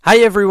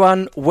Hey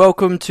everyone,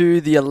 welcome to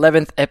the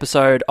 11th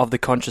episode of the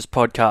Conscious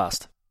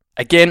Podcast.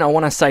 Again, I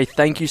want to say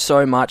thank you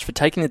so much for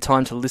taking the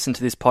time to listen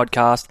to this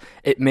podcast.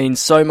 It means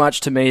so much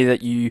to me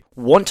that you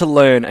want to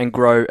learn and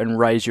grow and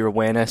raise your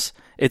awareness.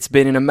 It's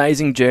been an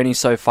amazing journey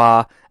so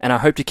far, and I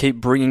hope to keep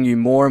bringing you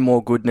more and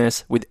more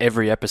goodness with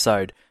every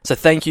episode. So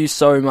thank you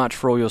so much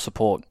for all your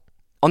support.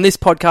 On this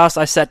podcast,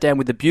 I sat down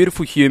with the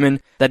beautiful human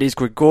that is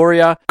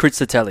Grigoria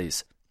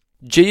Kritsotelis.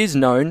 G is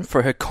known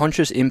for her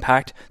conscious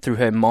impact through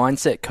her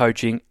mindset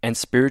coaching and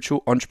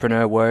spiritual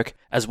entrepreneur work,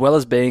 as well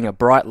as being a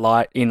bright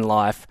light in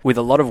life with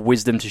a lot of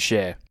wisdom to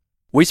share.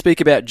 We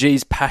speak about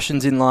G's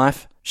passions in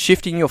life,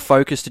 shifting your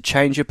focus to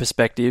change your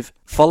perspective,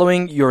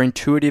 following your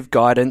intuitive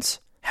guidance,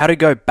 how to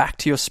go back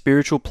to your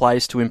spiritual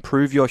place to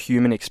improve your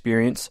human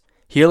experience,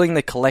 healing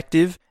the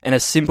collective, and a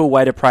simple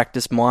way to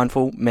practice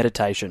mindful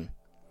meditation.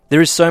 There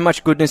is so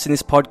much goodness in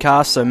this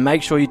podcast, so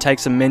make sure you take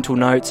some mental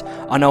notes.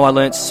 I know I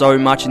learnt so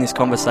much in this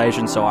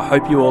conversation, so I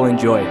hope you all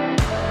enjoy.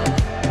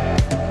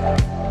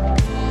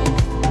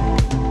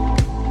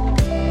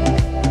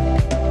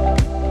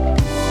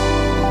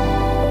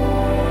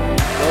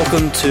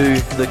 Welcome to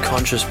the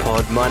Conscious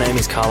Pod. My name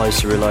is Carlos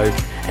Cirillo,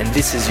 and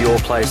this is your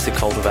place to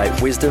cultivate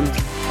wisdom,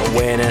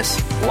 awareness,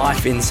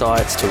 life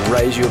insights to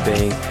raise your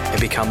being and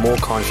become more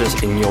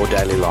conscious in your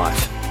daily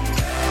life.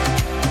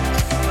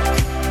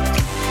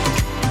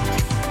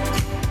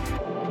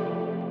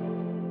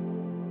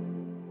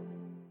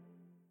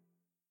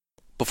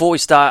 Before we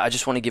start, I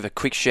just want to give a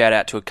quick shout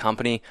out to a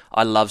company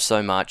I love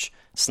so much,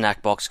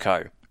 Snackbox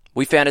Co.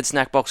 We founded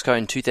Snackbox Co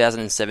in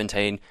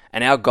 2017,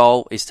 and our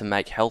goal is to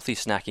make healthy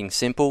snacking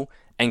simple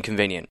and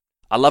convenient.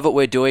 I love what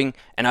we're doing,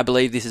 and I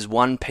believe this is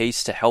one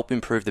piece to help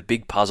improve the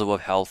big puzzle of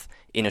health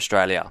in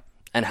Australia.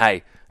 And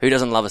hey, who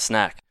doesn't love a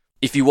snack?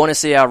 If you want to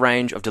see our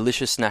range of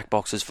delicious snack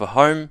boxes for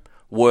home,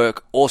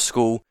 work, or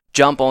school,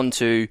 jump on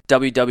to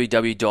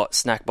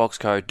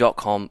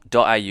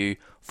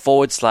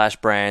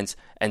www.snackboxco.com.au/brands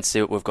and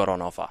see what we've got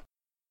on offer.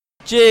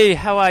 Gee,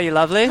 how are you,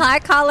 lovely? Hi,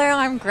 Carlo.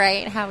 I'm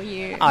great. How are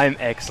you? I'm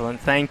excellent,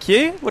 thank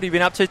you. What have you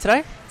been up to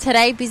today?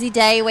 Today, busy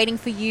day, waiting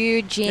for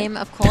you. Gym,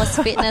 of course,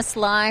 fitness,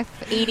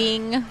 life,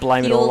 eating,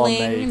 Blame it all on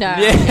me. No,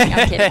 Yeah.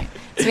 I'm kidding.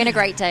 It's been a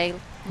great day,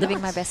 living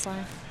my best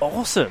life.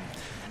 Awesome.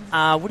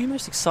 What are you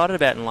most excited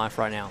about in life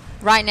right now?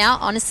 Right now,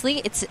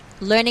 honestly, it's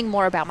learning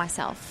more about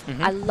myself.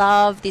 Mm-hmm. I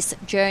love this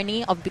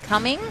journey of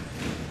becoming,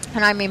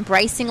 and I'm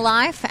embracing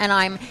life, and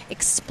I'm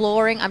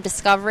exploring, I'm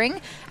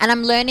discovering, and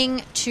I'm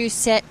learning to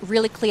set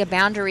really clear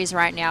boundaries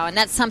right now. And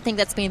that's something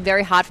that's been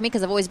very hard for me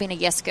because I've always been a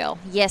yes girl.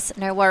 Yes,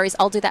 no worries,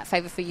 I'll do that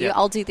favor for you, Yep.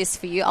 I'll do this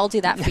for you, I'll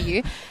do that for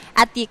you,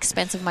 at the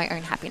expense of my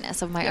own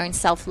happiness, of my own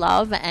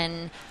self-love.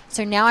 And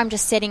so now I'm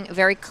just setting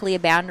very clear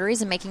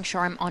boundaries and making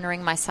sure I'm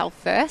honoring myself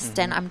first,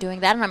 and I'm doing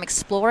that, and I'm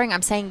exploring,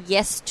 I'm saying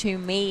yes to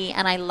me,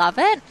 and I love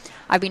it.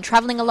 I've been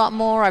traveling a lot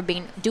more, I've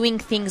been doing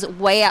things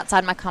way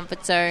outside my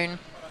comfort zone.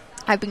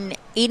 I've been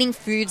eating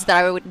foods that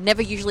I would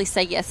never usually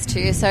say yes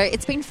to. So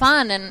it's been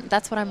fun, and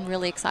that's what I'm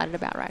really excited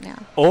about right now.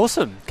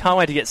 Awesome. Can't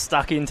wait to get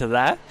stuck into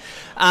that.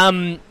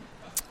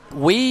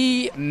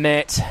 We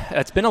met,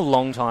 it's been a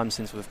long time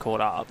since we've caught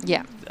up.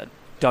 Yeah.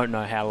 Don't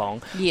know how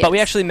long. Yes. But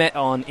we actually met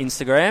on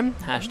Instagram,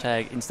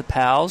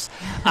 #InstaPals.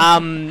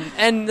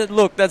 And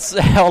look, that's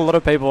how a lot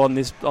of people on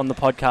the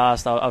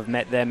podcast, I've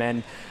met them,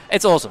 and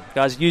it's awesome.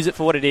 Guys, use it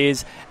for what it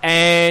is.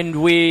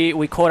 And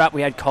we caught up,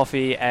 we had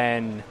coffee,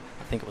 and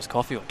I think it was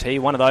coffee or tea,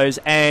 one of those,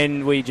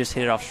 and we just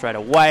hit it off straight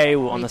away.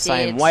 We were on the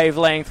same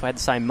wavelength, we had the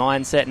same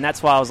mindset, and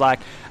that's why I was like,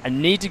 I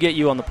need to get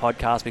you on the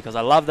podcast because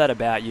I love that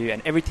about you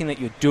and everything that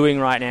you're doing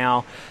right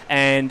now,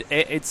 and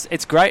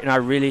it's great, and I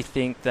really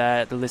think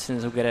that the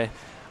listeners will get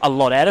a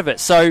lot out of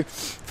it. So,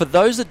 for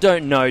those that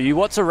don't know you,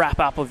 what's a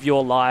wrap-up of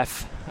your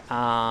life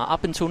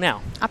up until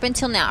now? Up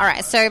until now. All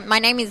right. So my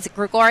name is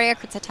Grigoria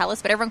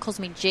Kritsotelis, but everyone calls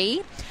me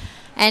G.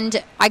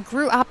 And I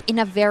grew up in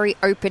a very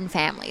open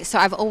family. So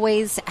I've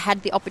always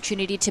had the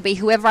opportunity to be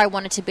whoever I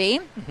wanted to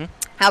be. Mm-hmm.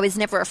 I was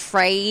never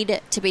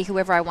afraid to be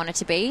whoever I wanted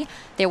to be.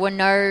 There were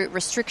no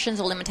restrictions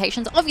or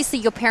limitations. Obviously,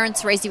 your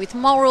parents raised you with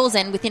morals,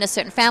 and within a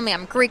certain family,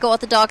 I'm Greek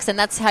Orthodox, and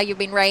that's how you've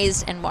been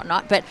raised and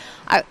whatnot. But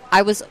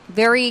I was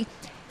very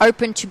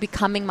open to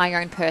becoming my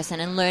own person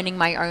and learning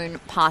my own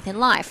path in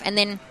life. And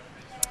then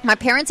my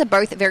parents are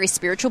both very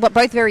spiritual, but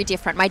both very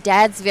different. My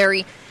dad's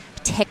very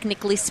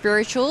technically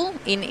spiritual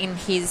in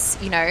his,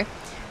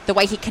 the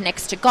way he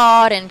connects to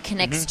God and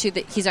connects to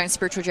his own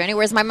spiritual journey,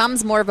 whereas my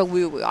mum's more of a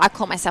woo-woo. I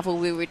call myself a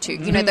woo-woo too.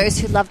 Those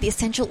who love the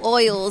essential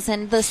oils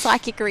and the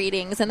psychic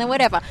readings and then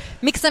whatever.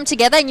 Mix them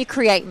together and you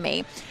create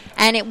me.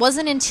 And it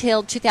wasn't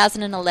until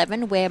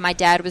 2011 where my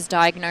dad was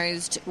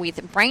diagnosed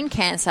with brain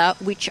cancer,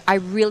 which I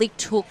really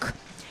took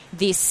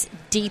this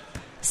deep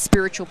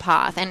spiritual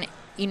path and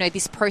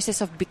this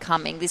process of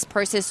becoming, this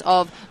process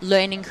of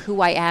learning who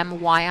I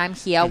am, why I'm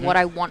here, what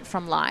I want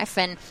from life,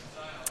 and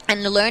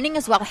learning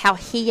as well how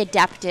he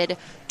adapted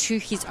to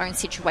his own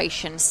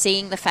situation,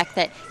 seeing the fact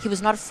that he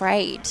was not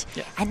afraid.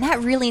 Yeah. And that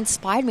really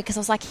inspired me because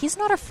I was like, he's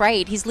not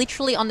afraid. He's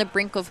literally on the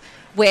brink of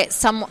where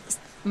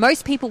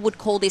most people would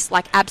call this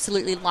like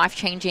absolutely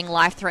life-changing,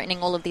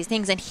 life-threatening, all of these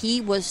things. And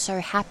he was so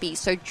happy,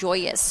 so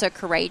joyous, so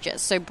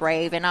courageous, so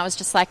brave. And I was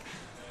just like,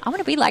 I want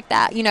to be like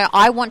that. You know,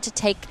 I want to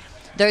take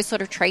those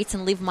sort of traits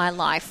and live my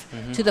life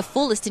to the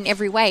fullest in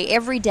every way,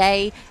 every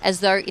day as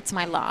though it's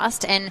my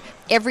last, and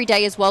every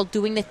day as well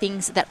doing the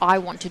things that I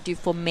want to do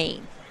for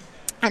me.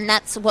 And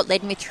that's what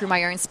led me through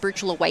my own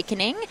spiritual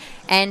awakening.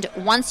 And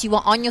once you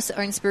are on your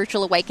own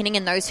spiritual awakening,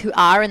 and those who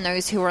are and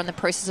those who are in the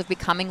process of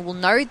becoming will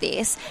know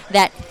this,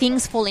 that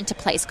things fall into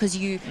place because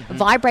you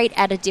vibrate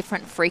at a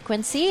different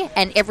frequency,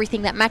 and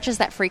everything that matches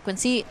that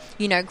frequency,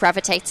 you know,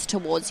 gravitates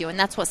towards you. And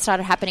that's what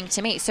started happening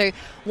to me. So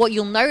what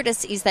you'll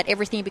notice is that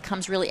everything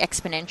becomes really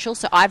exponential.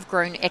 So I've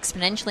grown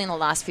exponentially in the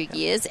last few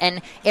years,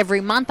 and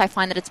every month I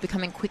find that it's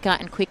becoming quicker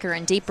and quicker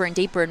and deeper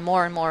and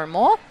more and more and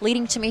more,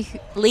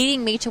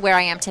 leading me to where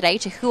I am today,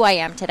 to who I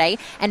am today,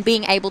 and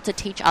being able to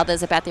teach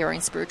others about their own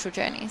spiritual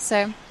journey.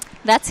 So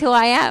that's who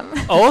I am.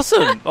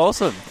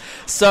 Awesome.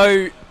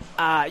 So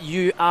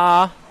you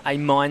are a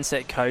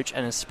mindset coach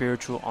and a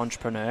spiritual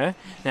entrepreneur.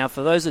 Now,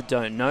 for those that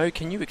don't know,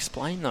 can you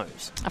explain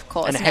those? Of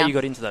course. And how you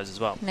got into those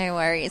as well? No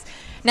worries.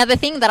 Now, the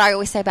thing that I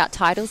always say about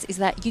titles is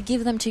that you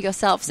give them to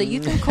yourself. So you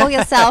can call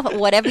yourself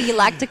whatever you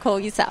like to call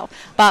yourself.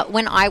 But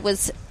when I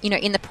was, you know,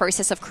 in the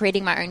process of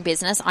creating my own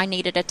business, I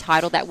needed a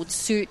title that would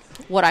suit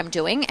what I'm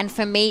doing. And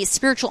for me,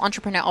 spiritual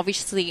entrepreneur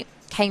obviously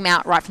came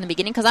out right from the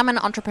beginning because I'm an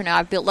entrepreneur.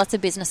 I've built lots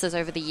of businesses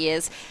over the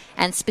years.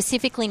 And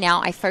specifically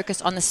now I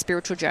focus on the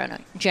spiritual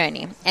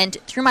journey. And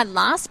through my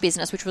last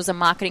business, which was a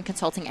marketing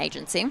consulting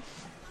agency,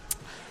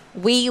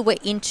 we were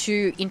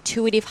into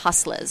intuitive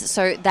hustlers.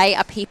 So they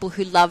are people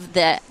who love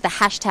the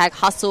hashtag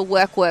hustle,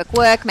 work,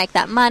 make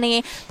that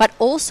money, but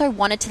also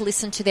wanted to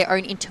listen to their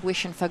own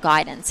intuition for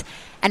guidance.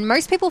 And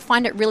most people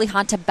find it really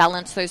hard to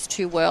balance those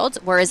two worlds,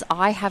 whereas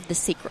I have the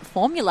secret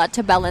formula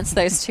to balance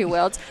those two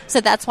worlds.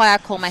 So that's why I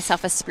call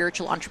myself a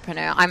spiritual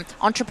entrepreneur. I'm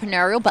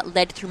entrepreneurial, but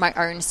led through my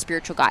own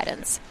spiritual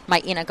guidance, my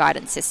inner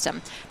guidance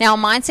system. Now, a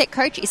mindset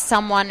coach is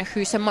someone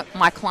who, so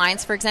my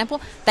clients, for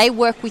example, they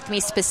work with me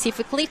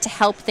specifically to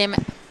help them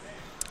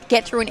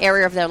get through an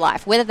area of their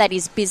life, whether that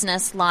is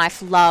business, life,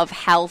 love,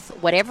 health,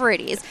 whatever it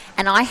is.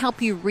 And I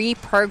help you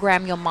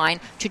reprogram your mind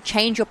to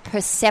change your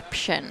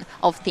perception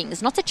of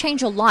things, not to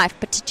change your life,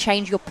 but to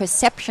change your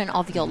perception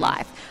of your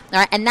life. All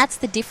right? And that's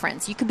the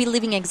difference. You could be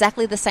living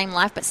exactly the same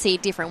life, but see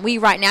it different. We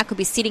right now could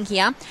be sitting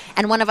here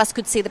and one of us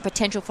could see the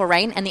potential for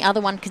rain and the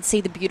other one could see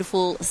the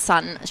beautiful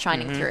sun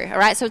shining through. All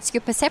right. So it's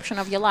your perception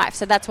of your life.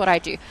 So that's what I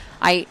do.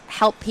 I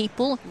help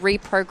people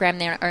reprogram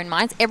their own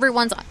minds.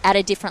 Everyone's at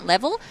a different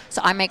level.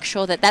 So I make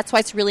sure that's why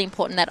it's really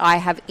important that I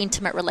have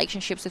intimate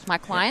relationships with my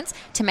clients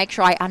to make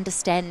sure I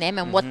understand them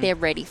and what they're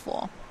ready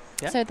for.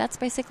 Yep. So that's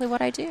basically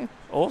what I do.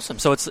 Awesome.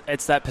 So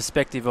it's that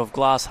perspective of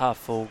glass half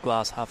full,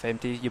 glass half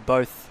empty. You're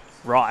both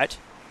right,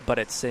 but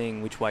it's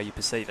seeing which way you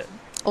perceive it.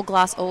 Or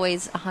glass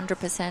always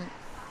 100%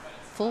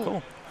 full.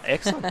 Cool.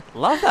 Excellent.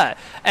 Love that.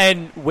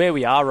 And where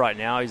we are right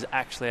now is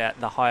actually at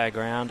the higher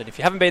ground. And if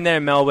you haven't been there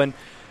in Melbourne,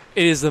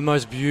 it is the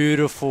most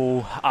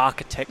beautiful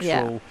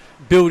architectural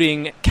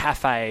building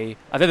cafe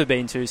I've ever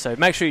been to. So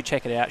make sure you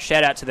check it out.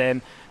 Shout out to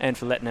them and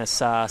for letting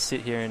us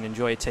sit here and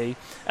enjoy a tea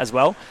as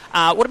well.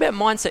 What about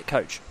Mindset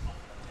Coach?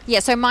 Yeah,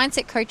 so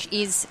Mindset Coach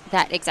is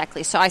that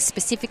exactly. So I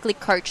specifically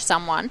coach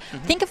someone.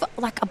 Think of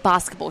like a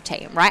basketball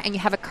team, right? And you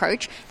have a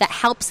coach that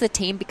helps the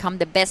team become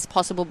the best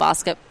possible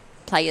basket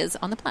players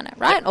on the planet,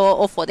 right? Yep.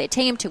 Or for their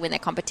team to win their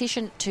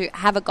competition, to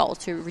have a goal,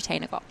 to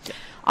retain a goal. Yep.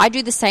 I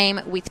do the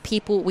same with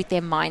people with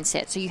their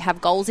mindset. So you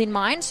have goals in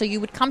mind. So you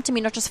would come to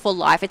me not just for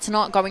life. It's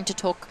not going to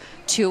talk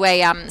to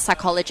a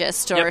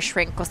psychologist or a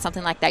shrink or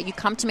something like that. You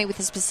come to me with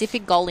a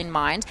specific goal in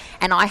mind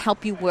and I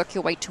help you work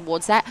your way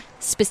towards that,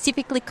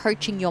 specifically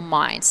coaching your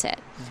mindset,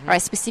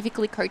 right?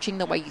 Specifically coaching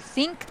the way you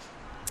think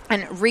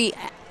and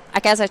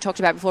like as I talked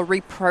about before,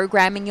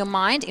 reprogramming your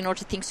mind in order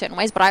to think certain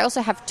ways. But I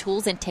also have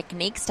tools and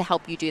techniques to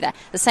help you do that.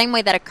 The same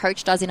way that a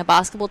coach does in a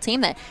basketball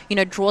team that, you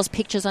know, draws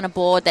pictures on a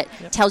board that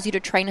tells you to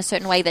train a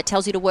certain way, that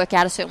tells you to work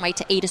out a certain way,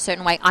 to eat a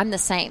certain way. I'm the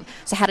same.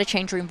 So how to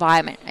change your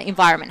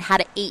environment, how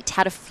to eat,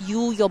 how to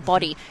fuel your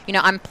body. You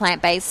know, I'm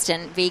plant-based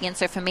and vegan.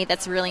 So for me,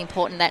 that's really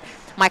important that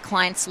my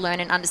clients learn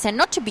and understand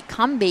not to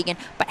become vegan,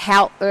 but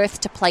how earth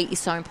to play is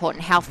so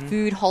important, how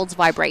food holds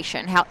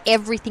vibration, how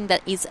everything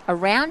that is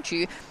around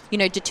you, you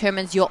know,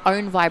 determines your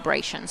own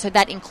vibration. So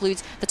that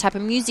includes the type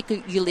of music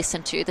you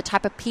listen to, the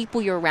type of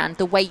people you're around,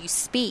 the way you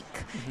speak.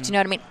 Do you know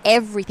what I mean?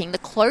 Everything, the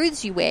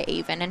clothes you wear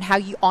even, and how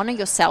you honor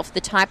yourself,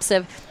 the types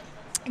of,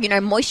 you know,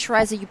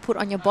 moisturizer you put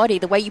on your body,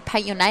 the way you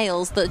paint your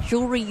nails, the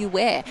jewelry you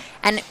wear.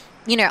 And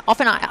you know,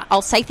 often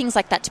I'll say things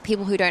like that to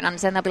people who don't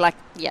understand. They'll be like,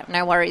 yeah,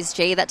 no worries,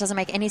 G, that doesn't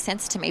make any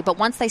sense to me. But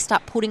once they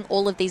start putting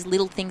all of these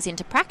little things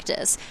into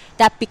practice,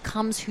 that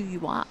becomes who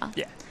you are.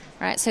 Yeah.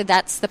 Right? So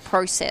that's the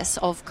process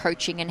of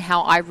coaching and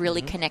how I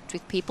really connect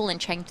with people and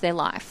change their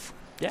life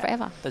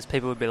forever. Those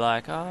people would be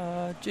like,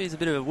 oh, geez, a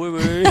bit of a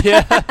woo-woo.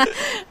 Yeah.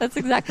 That's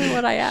exactly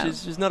what I am.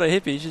 She's not a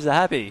hippie, she's a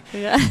happy.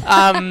 Yeah.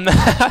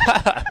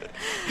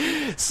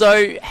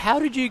 So how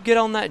did you get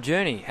on that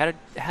journey?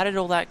 How did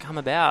all that come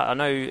about? I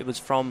know it was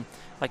from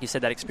like you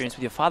said, that experience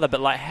with your father, but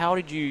like, how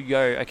did you go,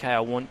 okay, I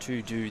want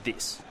to do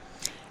this?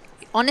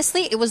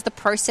 Honestly, it was the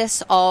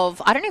process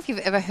of, I don't know if you've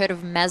ever heard of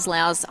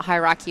Maslow's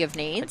hierarchy of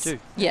needs. I do.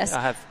 Yes.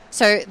 I have.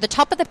 So the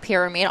top of the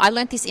pyramid, I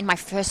learned this in my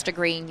first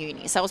degree in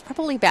uni. So I was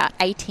probably about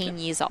 18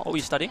 years old. What were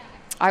you studying?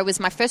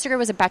 My first degree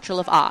was a Bachelor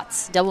of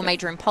Arts, double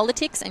major in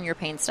politics and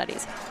European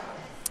studies.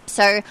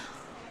 So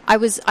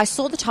I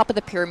saw the top of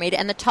the pyramid,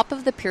 and the top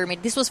of the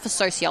pyramid, this was for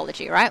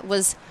sociology, right,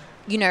 was,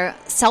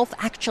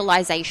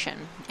 self-actualization.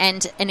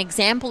 And an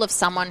example of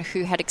someone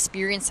who had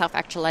experienced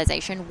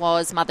self-actualization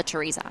was Mother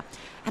Teresa.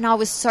 And I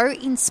was so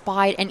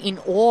inspired and in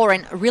awe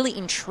and really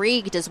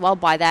intrigued as well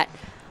by that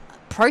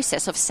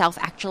process of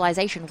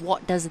self-actualization.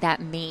 What does that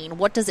mean?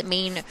 What does it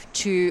mean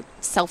to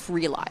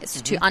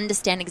self-realize, to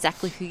understand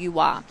exactly who you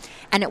are?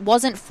 And it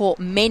wasn't for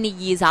many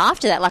years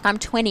after that. Like, I'm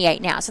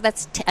 28 now, so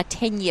that's a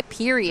 10-year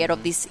period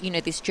of this,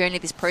 this journey,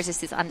 this process,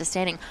 this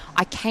understanding.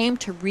 I came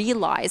to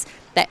realize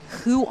that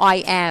who I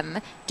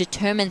am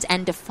determines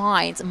and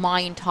defines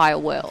my entire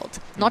world.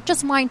 Not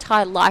just my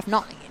entire life,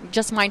 not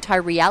just my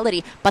entire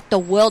reality, but the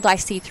world I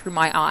see through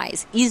my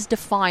eyes is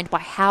defined by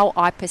how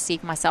I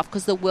perceive myself,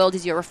 because the world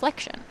is your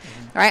reflection,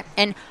 right?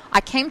 And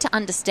I came to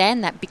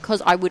understand that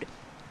because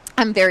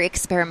I'm very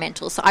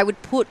experimental, so I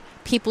would put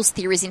people's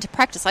theories into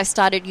practice. I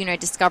started,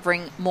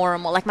 discovering more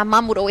and more. Like, my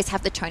mum would always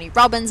have the Tony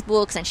Robbins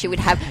books, and she would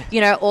have,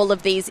 all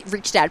of these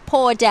Rich Dad,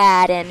 Poor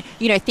Dad, and,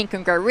 Think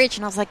and Grow Rich.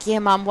 And I was like, yeah,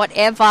 Mum,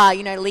 whatever,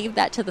 leave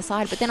that to the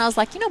side. But then I was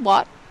like, you know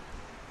what?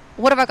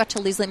 What have I got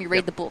to lose? Let me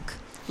read the book.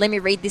 Let me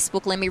read this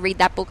book. Let me read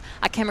that book.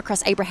 I came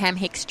across Abraham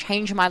Hicks,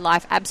 changed my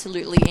life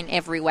absolutely in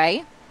every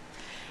way.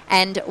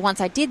 And once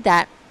I did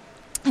that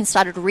and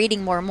started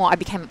reading more and more, I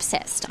became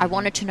obsessed. I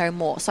wanted to know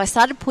more. So I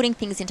started putting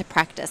things into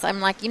practice. I'm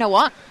like, you know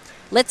what?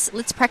 Let's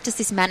practice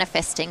this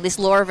manifesting, this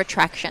law of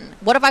attraction.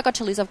 What have I got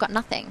to lose? I've got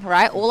nothing,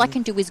 right? All I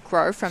can do is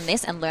grow from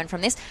this and learn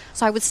from this.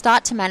 So I would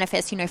start to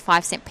manifest,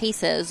 5-cent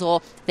pieces,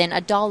 or then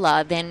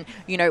 $1. Then,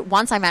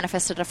 once I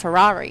manifested a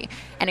Ferrari.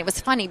 And it was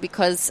funny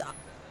because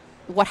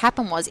what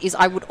happened is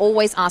I would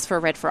always ask for a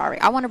red Ferrari.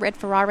 I want a red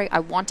Ferrari. I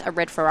want a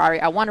red Ferrari.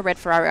 I want a red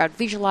Ferrari. I would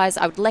visualize.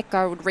 I would let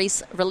go. I would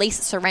release,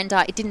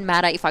 surrender. It didn't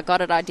matter if I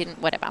got it. I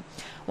didn't, whatever.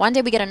 One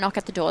day we get a knock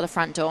at the door, the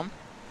front door.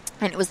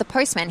 And it was the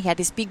postman. He had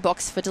this big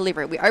box for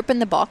delivery. We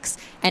opened the box,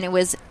 and it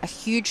was a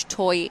huge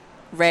toy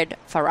red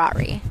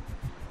Ferrari,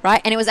 right?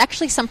 And it was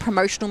actually some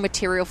promotional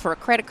material for a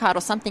credit card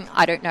or something.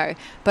 I don't know.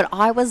 But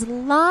I was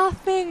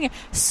laughing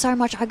so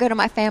much. I go to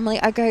my family.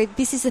 I go,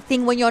 this is the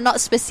thing when you're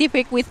not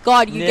specific with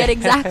God. You get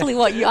exactly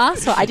what you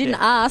ask for. I didn't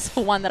ask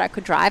for one that I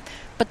could drive,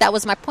 but that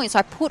was my point. So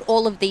I put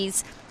all of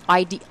these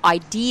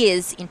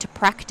ideas into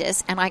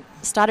practice, and I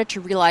started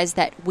to realize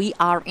that we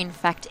are in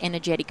fact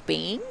energetic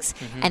beings,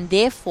 and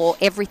therefore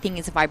everything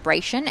is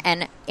vibration,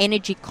 and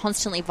energy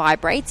constantly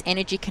vibrates.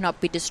 Energy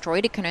cannot be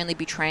destroyed, it can only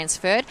be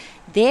transferred.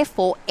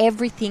 Therefore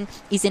everything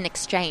is an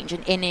exchange,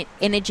 an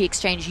energy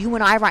exchange. You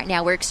and I right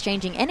now, we're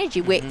exchanging energy.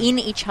 We're in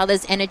each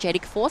other's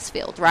energetic force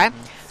field, right?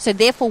 So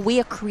therefore we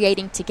are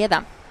creating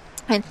together.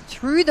 And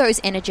through those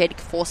energetic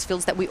force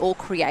fields that we all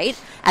create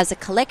as a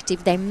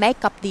collective, they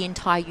make up the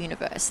entire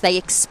universe. They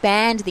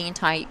expand the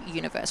entire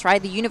universe,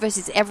 right? The universe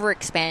is ever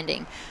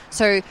expanding.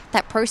 So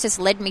that process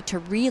led me to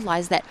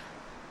realize that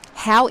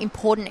how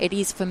important it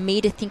is for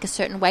me to think a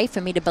certain way,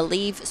 for me to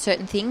believe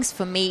certain things,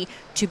 for me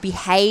to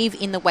behave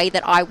in the way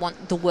that I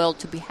want the world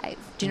to behave.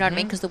 Do you know what I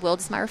mean? Because the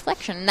world is my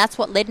reflection. And that's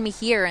what led me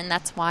here, and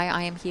that's why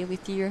I am here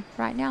with you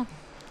right now.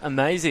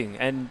 Amazing.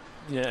 And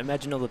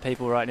imagine all the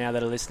people right now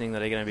that are listening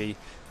that are going to be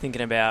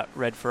thinking about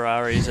red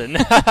Ferraris and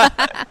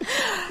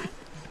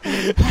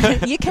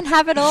you can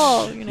have it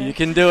all. You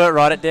can do it,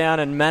 write it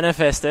down and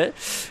manifest it.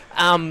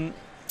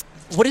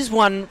 What is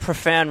one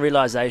profound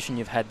realization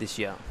you've had this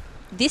year?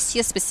 This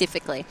year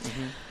specifically?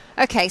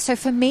 Okay, so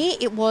for me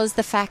it was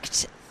the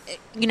fact,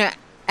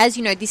 as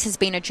you know, this has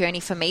been a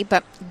journey for me,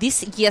 but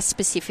this year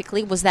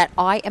specifically was that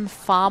I am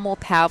far more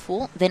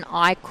powerful than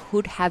I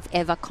could have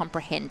ever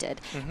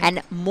comprehended.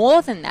 And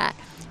more than that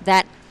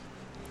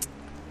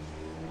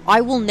I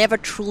will never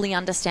truly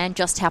understand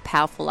just how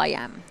powerful I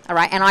am. All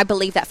right. And I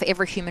believe that for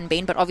every human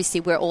being, but obviously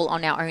we're all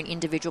on our own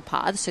individual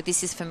paths. So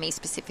this is for me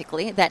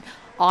specifically, that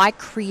I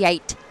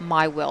create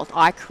my world.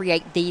 I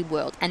create the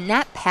world. And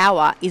that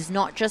power is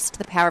not just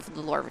the power of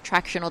the law of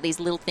attraction or these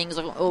little things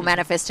or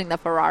manifesting the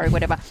Ferrari,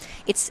 whatever.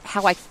 It's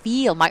how I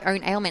feel, my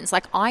own ailments.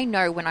 Like, I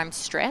know when I'm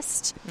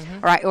stressed, all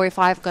right, or if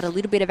I've got a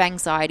little bit of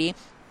anxiety,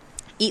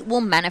 it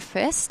will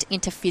manifest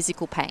into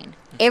physical pain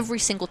every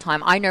single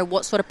time. I know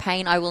what sort of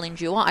pain I will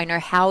endure. I know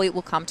how it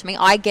will come to me.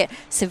 I get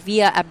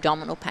severe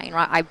abdominal pain,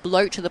 right? I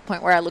bloat to the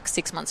point where I look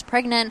 6 months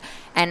pregnant,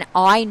 and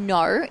I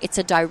know it's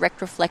a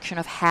direct reflection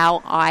of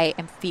how I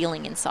am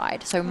feeling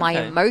inside. So my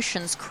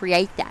emotions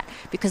create that,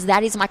 because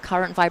that is my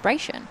current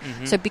vibration.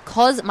 So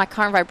because my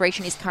current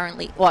vibration is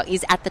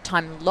is at the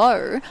time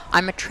low,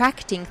 I'm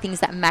attracting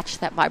things that match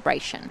that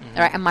vibration,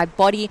 all right? And my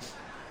body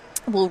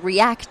will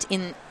react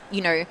in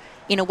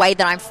in a way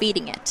that I'm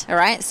feeding it, all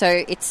right?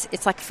 So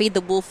it's like feed the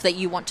wolf that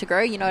you want to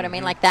grow, you know what I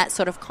mean? Like that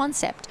sort of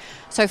concept.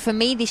 So for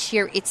me this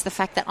year, it's the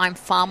fact that I'm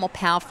far more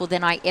powerful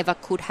than I ever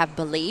could have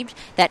believed,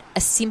 that a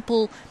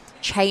simple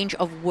change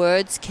of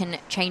words can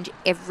change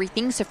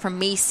everything. So from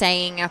me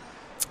saying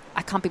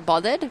I can't be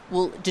bothered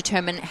will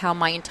determine how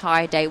my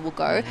entire day will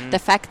go. The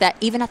fact that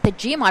even at the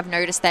gym, I've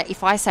noticed that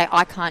if I say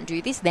I can't do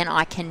this, then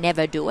I can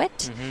never do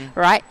it,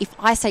 right? If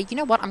I say, you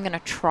know what, I'm going to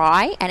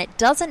try, and it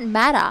doesn't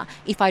matter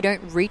if I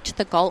don't reach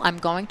the goal, I'm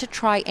going to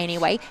try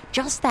anyway.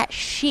 Just that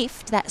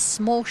shift, that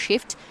small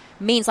shift,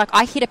 means like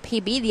I hit a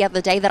PB the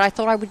other day that I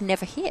thought I would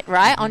never hit,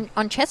 right?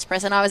 On chest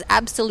press, and I was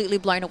absolutely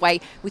blown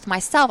away with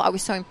myself. I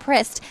was so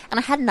impressed,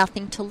 and I had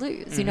nothing to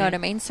lose, you know what I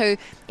mean? So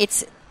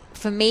it's,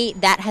 for me,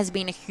 that has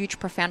been a huge,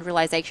 profound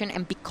realization.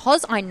 And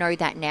because I know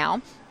that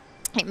now,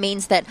 it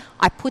means that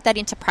I put that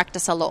into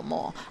practice a lot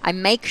more. I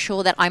make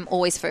sure that I'm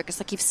always focused.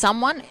 Like if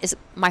someone is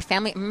my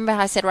family, remember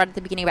I said right at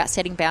the beginning about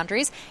setting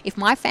boundaries? If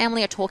my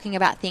family are talking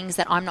about things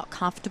that I'm not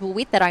comfortable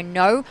with, that I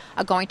know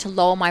are going to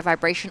lower my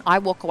vibration, I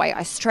walk away.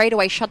 I straight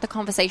away shut the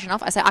conversation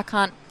off. I say, I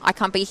can't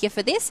be here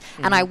for this.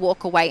 And I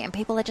walk away. And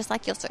people are just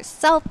like, you're so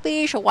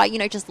selfish, or why,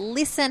 just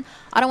listen.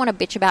 I don't want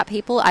to bitch about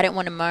people. I don't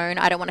want to moan.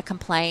 I don't want to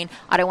complain.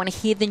 I don't want to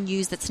hear the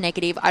news that's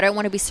negative. I don't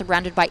want to be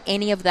surrounded by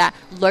any of that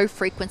low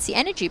frequency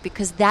energy,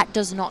 because that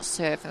does not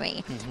serve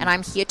me. And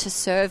I'm here to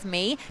serve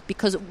me,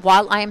 because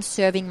while I am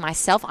serving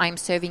myself, I am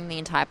serving the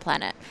entire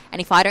planet. And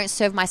if I don't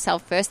serve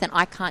myself first, then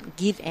I can't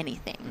give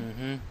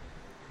anything.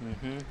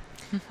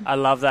 I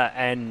love that,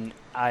 and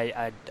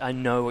I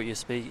know what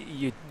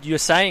you're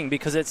saying,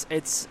 because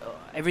it's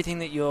everything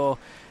that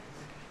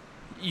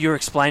you're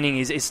explaining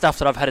is stuff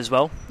that I've had as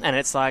well. And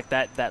it's like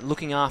that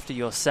looking after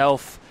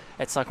yourself.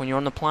 It's like when you're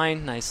on the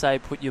plane, they say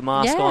put your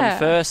mask on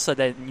first so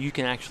that you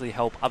can actually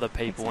help other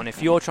people. And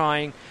if you're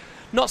trying,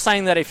 not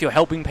saying that if you're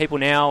helping people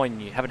now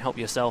and you haven't helped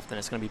yourself, then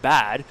it's going to be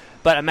bad.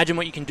 But imagine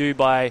what you can do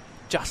by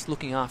just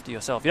looking after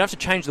yourself. You don't have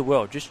to change the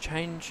world. Just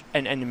change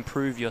and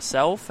improve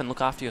yourself and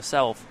look after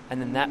yourself. And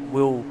then that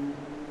will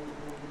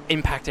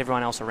impact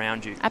everyone else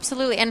around you.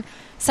 Absolutely. And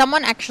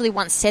someone actually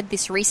once said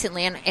this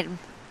recently, and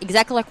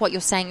exactly like what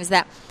you're saying, is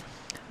that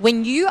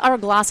when you are a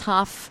glass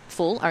half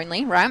full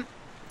only, right,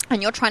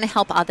 and you're trying to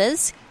help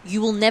others,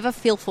 you will never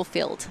feel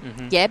fulfilled,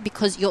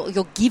 because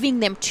you're giving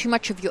them too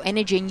much of your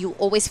energy, and you'll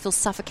always feel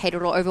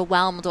suffocated or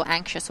overwhelmed or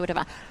anxious or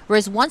whatever.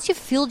 Whereas once you've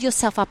filled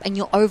yourself up and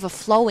you're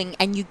overflowing,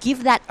 and you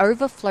give that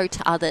overflow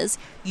to others,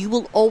 you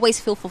will always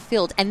feel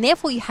fulfilled, and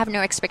therefore you have no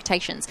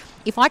expectations.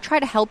 If I try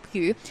to help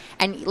you,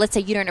 and let's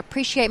say you don't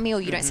appreciate me or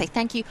you don't say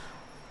thank you,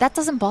 that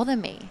doesn't bother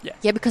me.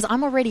 Because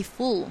I'm already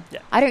full.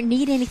 I don't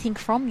need anything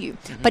from you.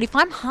 But if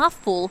I'm half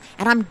full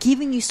and I'm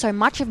giving you so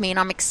much of me, and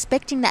I'm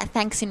expecting that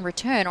thanks in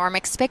return, or I'm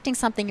expecting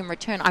something in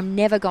return, I'm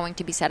never going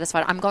to be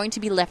satisfied. I'm going to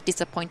be left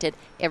disappointed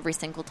every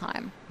single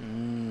time.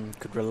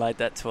 Could relate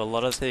that to a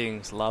lot of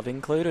things, love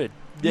included.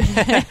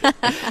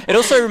 It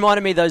also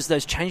reminded me those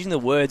changing the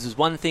words was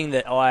one thing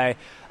that I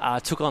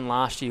took on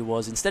last year.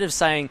 Was instead of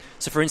saying,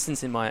 so for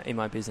instance in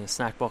my business,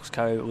 Snackbox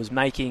Co, it was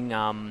making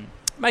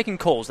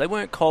calls. They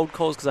weren't cold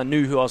calls because I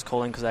knew who I was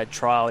calling because they'd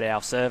trialed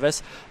our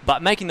service,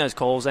 but making those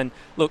calls. And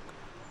look,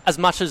 as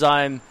much as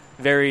I'm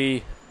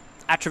very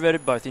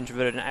introverted, both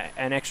introverted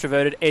and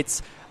extroverted,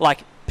 it's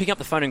like picking up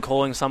the phone and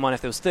calling someone.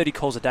 If there was 30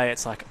 calls a day,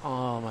 it's like,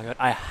 oh my God,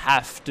 I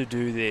have to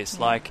do this.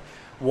 Like,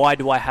 why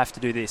do I have to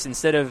do this?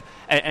 Instead of,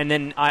 and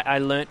then I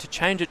learned to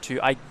change it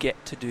to, I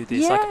get to do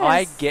this. Like,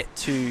 I get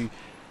to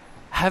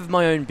have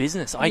my own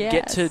business. I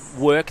get to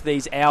work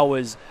these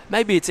hours.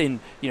 Maybe it's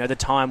in, the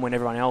time when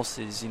everyone else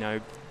is,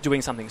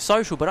 doing something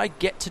social, but I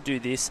get to do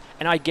this,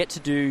 and I get to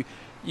do,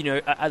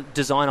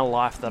 design a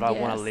life that I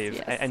want to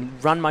live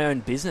and run my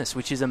own business,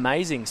 which is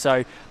amazing.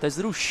 So those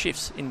little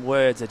shifts in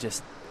words are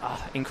just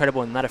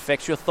incredible, and that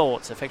affects your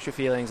thoughts, affects your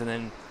feelings, and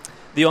then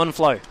the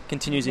on-flow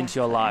continues into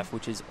your life,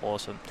 which is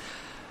awesome.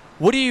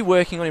 What are you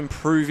working on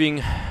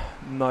improving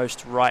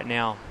most right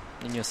now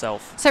in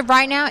yourself? So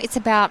right now it's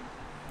about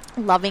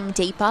loving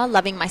deeper,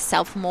 loving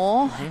myself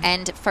more,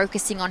 and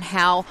focusing on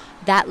how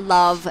that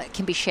love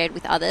can be shared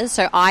with others.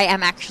 So I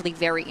am actually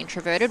very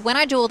introverted. When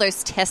I do all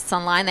those tests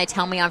online, they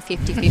tell me I'm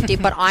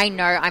 50-50, but I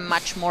know I'm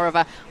much more of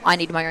a I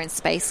need my own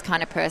space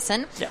kind of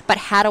person. But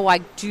how do I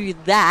do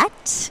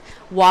that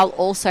while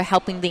also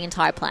helping the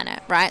entire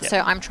planet, right? So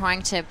I'm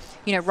trying to,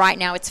 right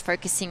now it's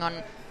focusing on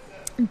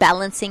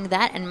balancing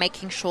that and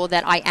making sure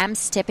that I am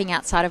stepping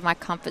outside of my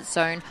comfort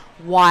zone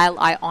while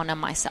I honor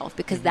myself,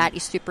 because that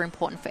is super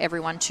important for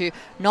everyone to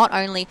not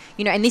only,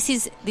 and this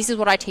is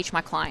what I teach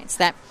my clients,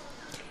 that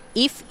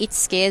if it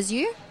scares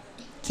you,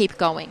 keep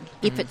going.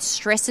 If it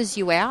stresses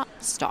you out,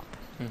 stop.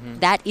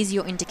 That is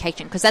your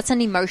indication, because that's an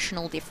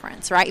emotional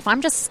difference, right? If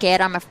I'm just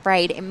scared, I'm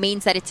afraid, it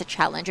means that it's a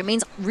challenge. It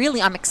means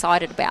really I'm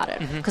excited about it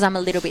because I'm a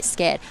little bit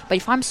scared. But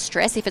if I'm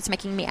stressed, if it's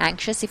making me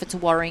anxious, if it's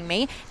worrying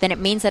me, then it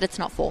means that it's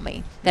not for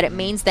me. That it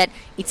means that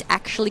it's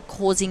actually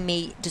causing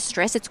me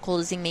distress, it's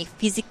causing me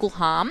physical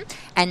harm,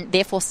 and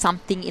therefore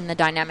something in the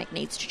dynamic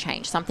needs to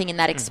change. Something in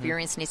that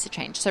experience needs to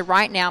change. So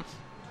right now,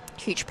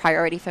 huge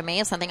priority for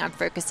me, or something I'm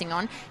focusing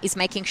on, is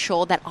making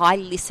sure that I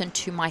listen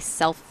to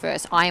myself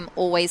first. I am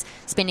always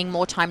spending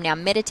more time now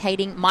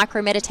meditating.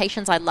 Micro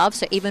meditations I love.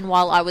 So even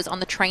while I was on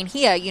the train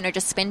here,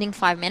 just spending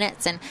 5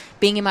 minutes and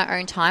being in my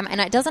own time.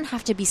 And it doesn't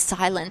have to be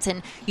silent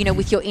and,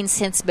 with your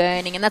incense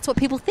burning. And that's what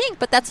people think,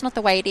 but that's not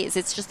the way it is.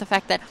 It's just the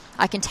fact that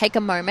I can take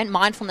a moment.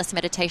 Mindfulness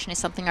meditation is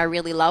something I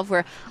really love,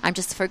 where I'm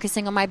just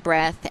focusing on my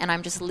breath and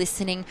I'm just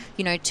listening,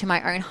 to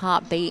my own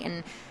heartbeat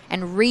and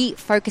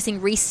refocusing,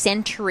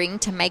 recentering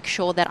to make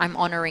sure that I'm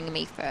honoring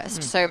me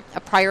first. So a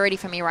priority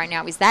for me right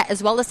now is that,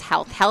 as well as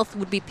health. Health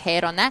would be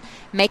paired on that,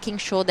 making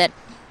sure that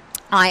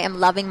I am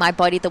loving my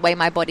body the way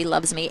my body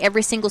loves me.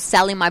 Every single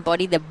cell in my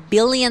body, the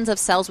billions of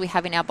cells we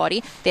have in our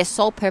body, their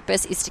sole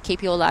purpose is to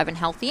keep you alive and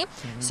healthy.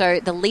 So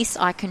the least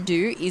I can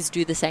do is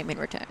do the same in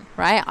return,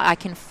 right? I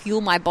can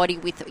fuel my body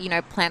with,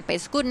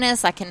 plant-based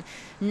goodness. I can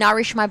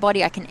nourish my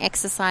body. I can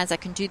exercise. I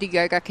can do the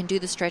yoga. I can do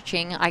the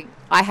stretching. I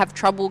have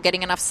trouble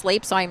getting enough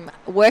sleep, so I'm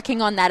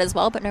working on that as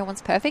well, but no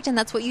one's perfect, and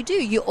that's what you do.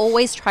 You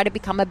always try to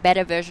become a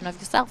better version of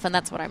yourself, and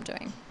that's what I'm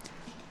doing.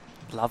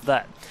 Love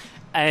that.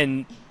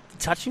 And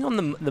touching on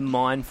the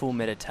mindful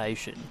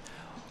meditation,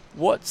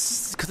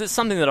 because it's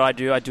something that I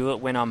do it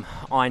when I'm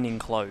ironing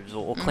clothes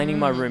or cleaning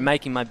my room,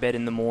 making my bed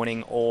in the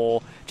morning,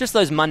 or just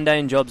those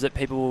mundane jobs that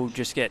people will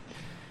just get,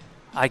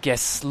 I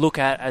guess, look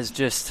at as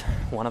just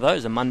one of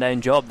those, a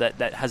mundane job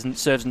that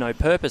serves no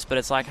purpose. But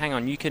it's like, hang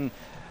on, you can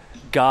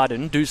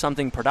garden, do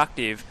something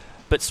productive,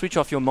 but switch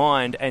off your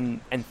mind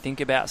and think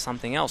about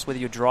something else, whether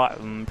you're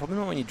driving, probably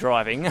not when you're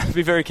driving,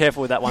 be very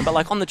careful with that one, but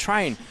like on the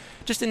train,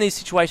 just in these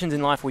situations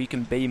in life where you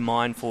can be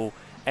mindful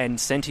and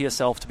center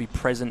yourself to be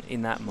present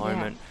in that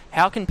moment.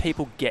 Yeah. How can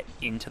people get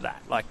into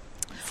that? Like,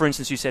 for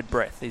instance, you said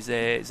breath. Is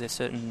there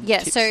certain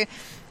tips? So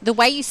the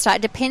way you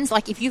start depends.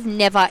 Like if you've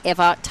never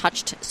ever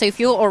touched, so if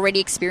you're already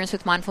experienced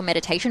with mindful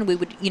meditation, we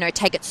would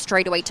take it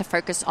straight away to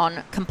focus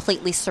on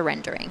completely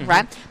surrendering,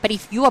 right? But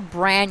if you are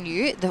brand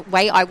new, the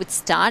way I would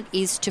start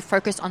is to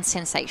focus on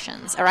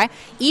sensations. All right,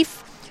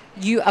 if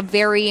you are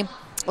very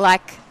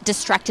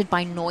distracted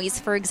by noise,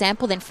 for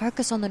example, then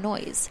focus on the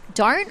noise.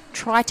 Don't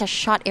try to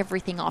shut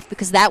everything off,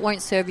 because that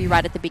won't serve you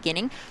right at the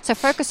beginning. So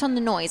focus on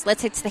the noise.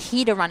 Let's say it's the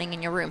heater running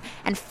in your room,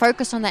 and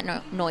focus on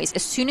that noise.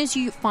 As soon as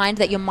you find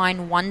that your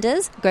mind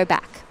wanders, go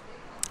back.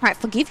 All right,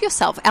 forgive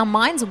yourself. Our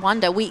minds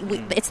wander.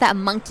 It's that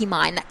monkey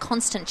mind, that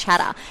constant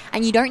chatter.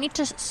 And you don't need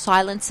to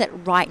silence it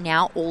right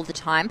now all the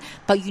time,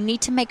 but you need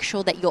to make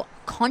sure that you're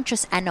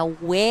conscious and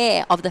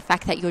aware of the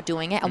fact that you're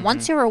doing it. And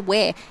once you're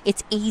aware,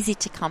 it's easy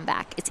to come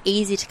back. It's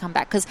easy to come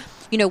back because,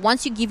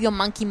 once you give your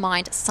monkey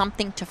mind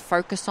something to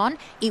focus on,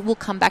 it will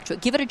come back to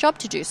it. Give it a job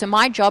to do. So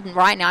my job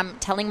right now, I'm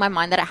telling my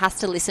mind that it has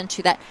to listen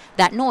to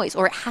that noise,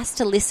 or it has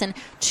to listen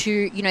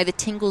to, the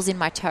tingles in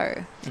my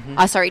toe.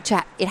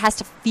 It has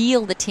to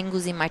feel the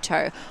tingles in my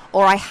toe,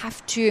 or I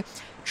have to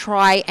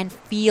try and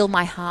feel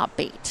my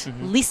heartbeat,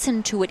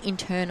 listen to it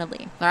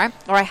internally, all right?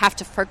 Or I have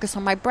to focus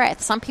on my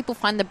breath. Some people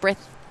find the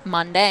breath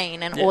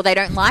mundane or they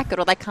don't like it,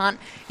 or they can't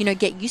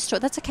get used to it.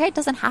 That's okay. It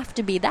doesn't have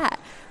to be that,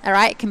 all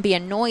right? It can be a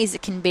noise.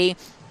 It can be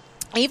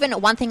even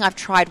one thing I've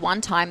tried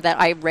one time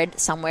that I read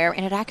somewhere,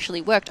 and it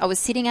actually worked. I was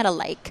sitting at a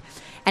lake,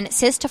 and it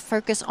says to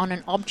focus on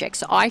an object.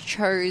 So I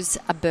chose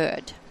a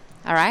bird,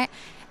 all right?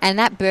 And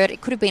that bird, it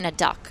could have been a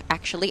duck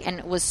actually, and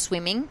it was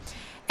swimming,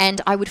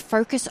 and I would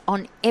focus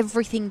on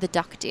everything the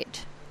duck did.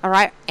 All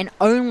right, and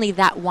only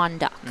that one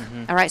duck.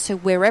 All right, so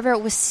wherever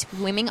it was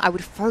swimming, I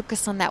would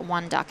focus on that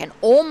one duck, and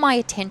all my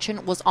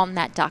attention was on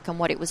that duck and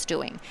what it was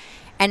doing,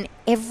 and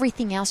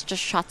everything else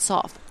just shuts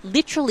off.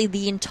 Literally,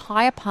 the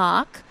entire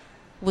park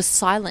was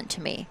silent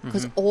to me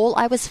because all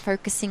I was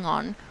focusing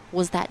on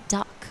was that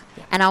duck,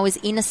 and I was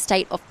in a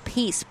state of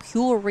peace,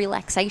 pure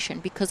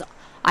relaxation, because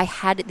I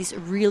had this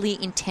really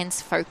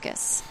intense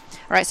focus.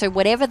 All right, so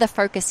whatever the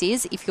focus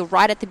is, if you're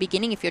right at the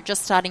beginning, if you're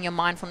just starting your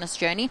mindfulness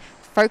journey,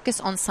 focus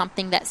on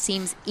something that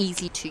seems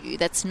easy to you.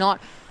 That's not,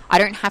 I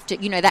don't have to,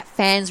 that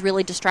fan's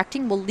really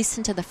distracting. Well,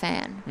 listen to the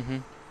fan.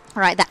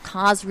 All right, that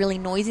car's really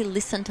noisy.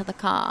 Listen to the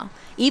car.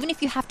 Even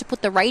if you have to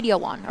put the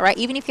radio on, all right,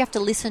 even if you have to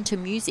listen to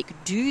music,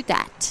 do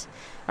that.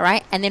 All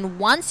right, and then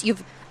once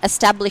you've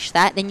established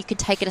that, then you can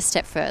take it a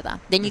step further.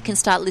 Then you can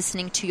start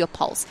listening to your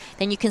pulse.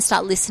 Then you can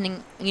start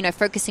listening,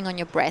 focusing on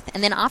your breath.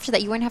 And then after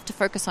that, you won't have to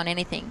focus on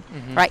anything,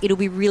 right? It'll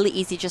be really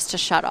easy just to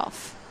shut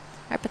off.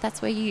 Right, but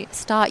that's where you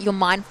start your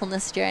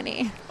mindfulness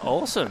journey.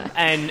 Awesome.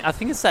 And I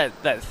think it's that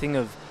thing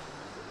of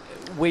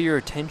where your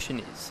attention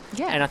is.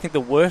 Yeah. And I think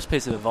the worst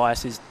piece of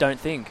advice is don't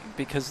think,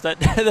 because that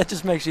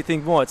just makes you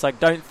think more. It's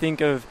like, don't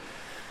think of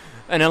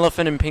an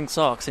elephant in pink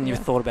socks and you've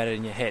thought about it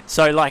in your head.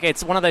 So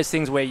it's one of those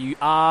things where you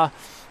are,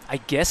 I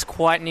guess,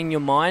 quietening your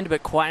mind,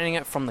 but quietening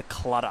it from the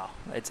clutter.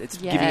 It's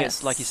giving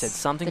it, like you said,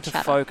 something to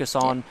focus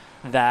on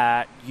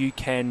that you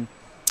can,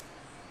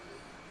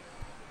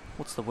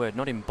 what's the word?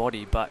 Not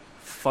embody, but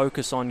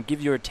focus on,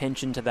 give your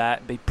attention to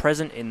that, be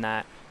present in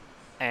that,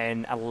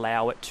 and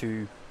allow it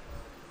to,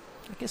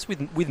 I guess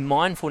with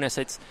mindfulness,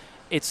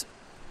 it's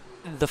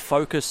the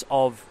focus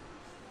of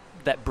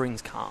that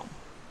brings calm.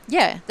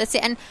 Yeah, that's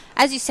it. And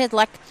as you said,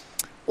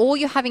 all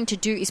you're having to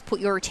do is put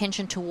your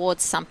attention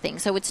towards something.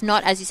 So it's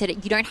not, as you said,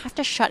 you don't have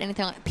to shut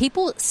anything.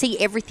 People see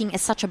everything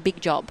as such a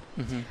big job.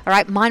 All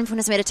right,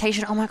 mindfulness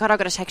meditation. Oh my God, I've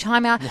got to take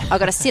time out. I've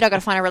got to sit. I've got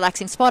to find a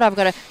relaxing spot. I've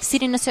got to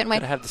sit in a certain way.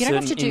 Got to have the you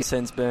don't certain have to do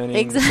incense burning,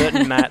 Exactly.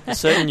 certain mat,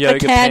 certain yoga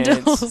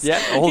candles. pants.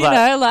 Yeah, all you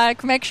that. know,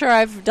 like make sure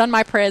I've done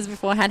my prayers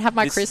beforehand. Have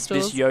my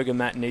crystals. This yoga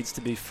mat needs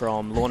to be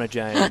from Lorna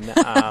Jane.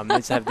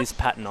 Needs to have this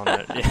pattern on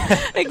it.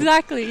 Yeah.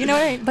 Exactly. You know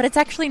what I mean? But it's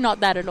actually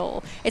not that at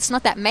all. It's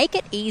not that. Make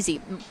it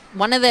easy.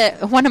 One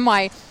of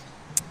my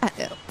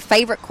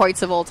favorite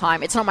quotes of all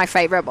time, it's not my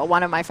favorite, but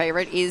one of my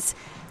favorite, is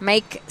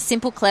make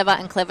simple clever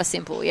and clever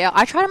simple. Yeah,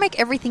 I try to make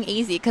everything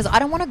easy because I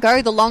don't want to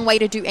go the long way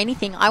to do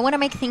anything. I want to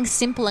make things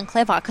simple and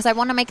clever because I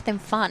want to make them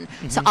fun.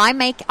 So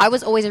I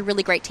was always a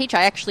really great teacher.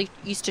 I actually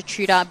used to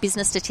tutor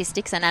business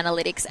statistics and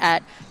analytics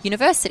at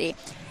university.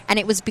 And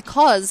it was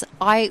because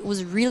I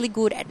was really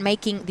good at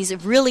making this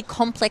really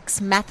complex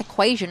math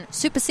equation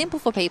super simple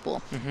for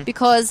people.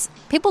 Because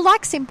people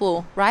like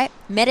simple, right?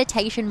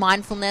 Meditation,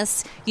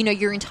 mindfulness,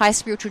 your entire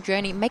spiritual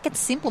journey. Make it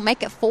simple.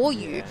 Make it for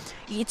you.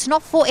 It's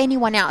not for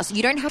anyone else.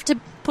 You don't have to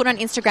put on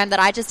Instagram that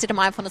I just did a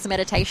mindfulness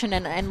meditation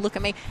and look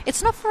at me.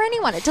 It's not for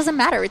anyone. It doesn't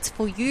matter. It's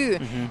for you.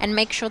 And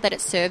make sure that it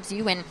serves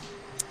you. And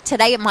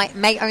today it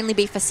may only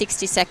be for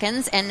 60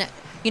 seconds. And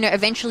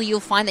eventually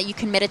you'll find that you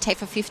can meditate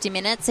for 50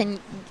 minutes and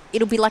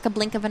it'll be like a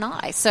blink of an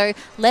eye. So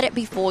let it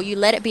be for you.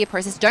 Let it be a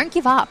process. Don't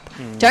give up.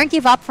 Don't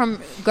give up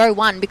from go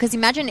one, because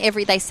imagine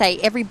every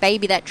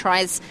baby that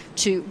tries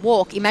to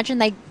walk, imagine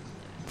they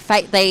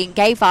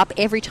gave up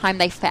every time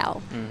they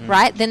fell,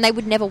 right? Then they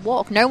would never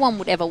walk. No one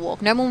would ever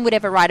walk. No one would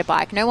ever ride a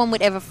bike. No one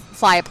would ever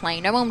fly a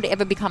plane. No one would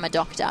ever become a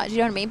doctor. Do you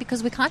know what I mean?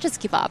 Because we can't just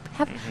give up.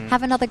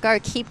 Have another go.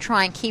 Keep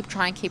trying,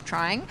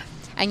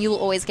 and you'll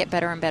always get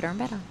better and better and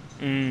better.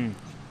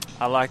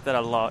 I like that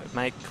a lot.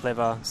 Make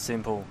clever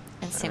simple.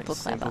 And simple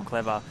clever. Simple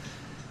clever.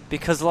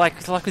 Because like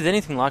with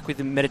anything, like with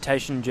the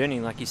meditation journey,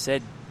 like you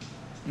said,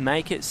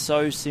 make it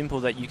so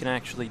simple that you can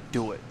actually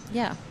do it.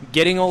 Yeah.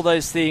 Getting all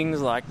those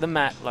things like the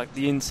mat, like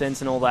the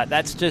incense and all that,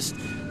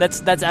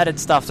 that's added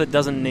stuff that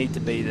doesn't need to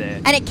be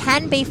there. And it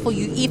can be for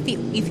you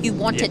if you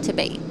want it to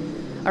be.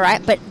 All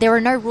right, but there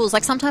are no rules.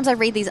 Like sometimes I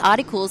read these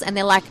articles and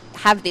they're like,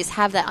 have this,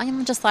 have that.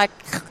 I'm just like,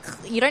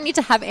 you don't need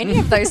to have any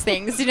of those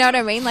things. You know what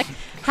I mean? Like,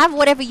 have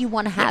whatever you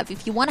want to have.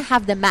 If you want to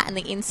have the mat and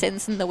the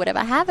incense and the whatever,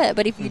 have it.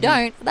 But if you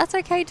don't, that's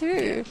okay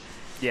too.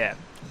 Yeah.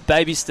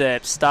 Baby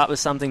steps. Start with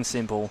something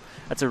simple.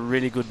 That's a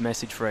really good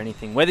message for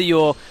anything. Whether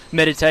you're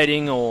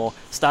meditating or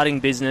starting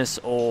business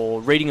or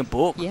reading a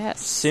book.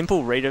 Yes.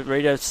 Simple. Read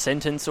a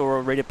sentence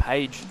or read a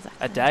page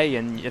a day,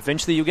 and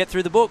eventually you'll get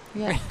through the book.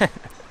 Yeah.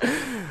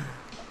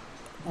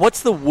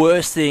 What's the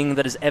worst thing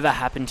that has ever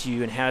happened to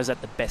you, and how is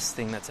that the best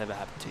thing that's ever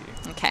happened to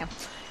you? Okay.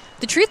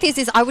 The truth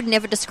is I would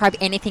never describe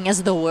anything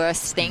as the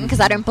worst thing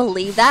because I don't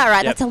believe that. All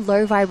right, That's a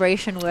low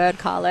vibration word,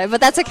 Carlo. But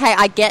that's okay.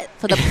 I get,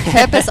 for the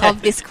purpose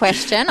of this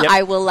question,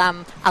 I will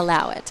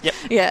allow it. Yep.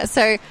 Yeah.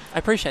 So I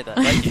appreciate that.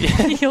 Thank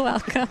you. You're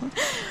welcome.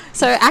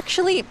 So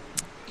actually,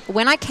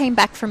 when I came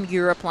back from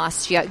Europe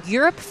last year,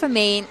 Europe for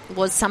me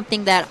was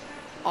something that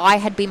I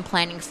had been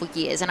planning for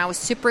years, and I was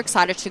super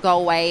excited to go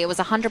away. It was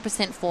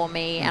 100% for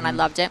me, and I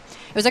loved it.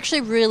 It was actually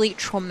a really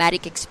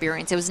traumatic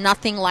experience. It was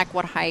nothing like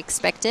what I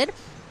expected.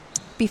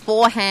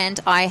 Beforehand,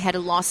 I had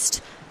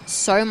lost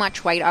so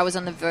much weight. I was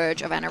on the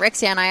verge of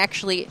anorexia, and I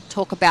actually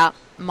talk about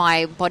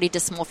my body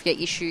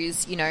dysmorphia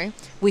issues,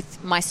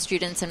 with my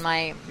students and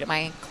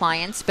my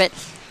clients. But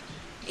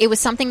it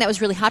was something that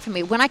was really hard for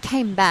me. When I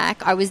came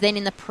back, I was then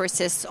in the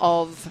process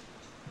of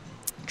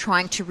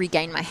trying to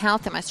regain my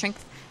health and my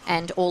strength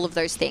and all of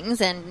those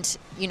things. And,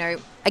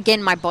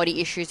 again, my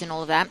body issues and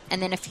all of that.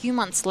 And then a few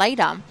months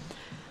later,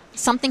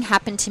 something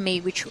happened to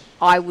me, which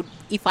I would,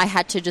 if I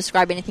had to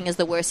describe anything as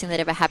the worst thing that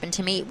ever happened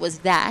to me, it was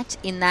that,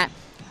 in that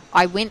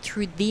I went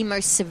through the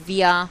most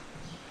severe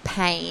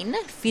pain,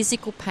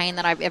 physical pain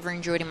that I've ever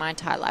endured in my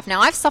entire life.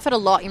 Now, I've suffered a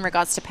lot in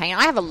regards to pain.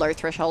 I have a low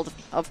threshold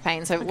of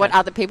pain, so what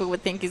other people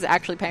would think is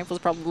actually painful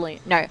is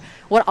probably, no.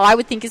 What I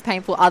would think is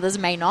painful, others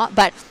may not,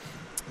 but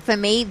for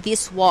me,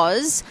 this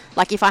was,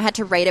 like, if I had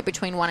to rate it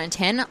between 1 and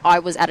 10, I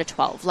was at a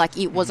 12. Like,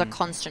 it was a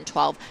constant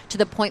 12, to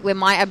the point where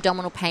my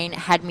abdominal pain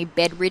had me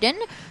bedridden,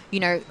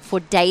 for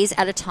days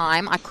at a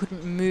time. I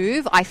couldn't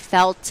move. I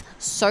felt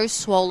so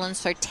swollen,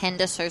 so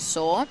tender, so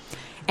sore.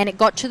 And it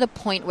got to the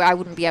point where I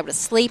wouldn't be able to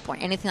sleep or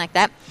anything like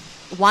that.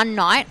 One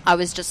night, I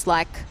was just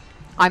like,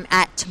 I'm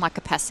at my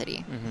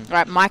capacity.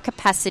 Right? My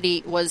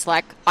capacity was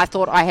like, I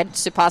thought I had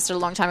surpassed it a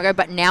long time ago,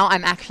 but now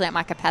I'm actually at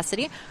my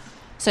capacity.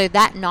 So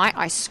that night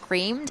I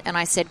screamed and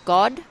I said,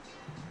 God,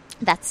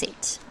 that's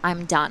it.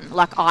 I'm done.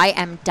 Like, I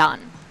am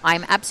done.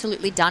 I'm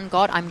absolutely done,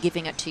 God. I'm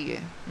giving it to you.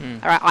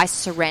 All right, I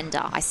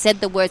surrender. I said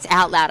the words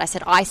out loud. I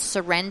said, I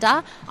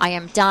surrender. I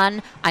am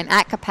done. I'm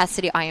at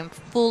capacity. I am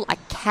full. I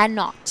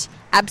cannot,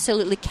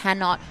 absolutely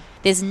cannot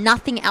There's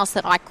nothing else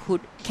that I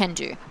can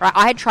do. Right?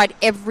 I had tried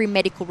every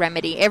medical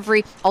remedy,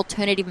 every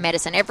alternative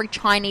medicine, every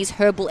Chinese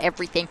herbal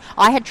everything.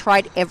 I had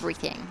tried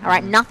everything. All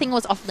right, nothing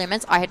was off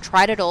limits. I had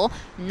tried it all.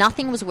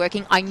 Nothing was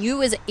working. I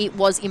knew it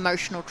was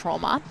emotional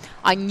trauma.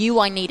 I knew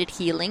I needed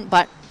healing,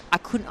 but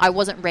I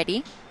wasn't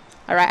ready,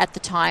 all right, at the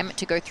time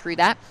to go through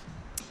that.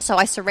 So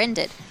I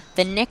surrendered.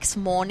 The next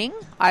morning,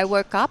 I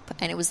woke up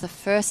and it was the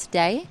first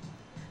day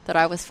that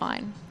I was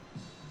fine.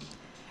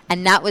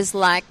 And that was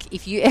like,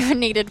 if you ever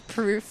needed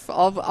proof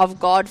of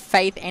God,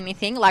 faith,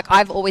 anything, like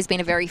I've always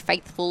been a very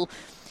faithful,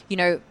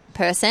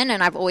 person,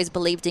 and I've always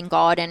believed in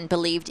God and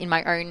believed in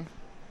my own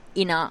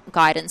inner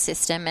guidance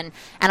system. And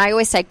I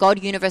always say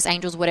God, universe,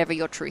 angels, whatever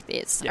your truth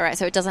is. All right.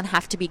 So it doesn't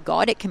have to be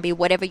God. It can be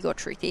whatever your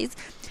truth is.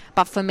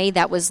 But for me,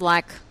 that was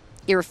like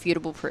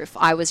irrefutable proof.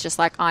 I was just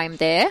like, I am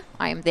there.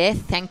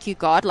 Thank you,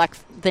 God. Like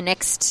the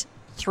next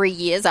 3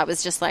 years, I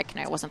was just like,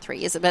 no, it wasn't 3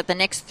 years, but the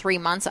next 3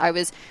 months, I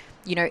was,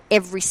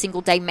 every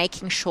single day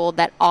making sure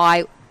that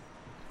I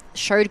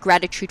showed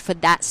gratitude for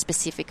that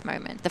specific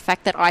moment. The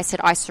fact that I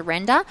said I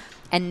surrender,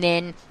 and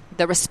then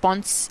the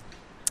response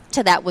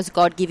to that was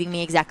God giving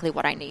me exactly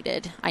what I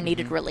needed. I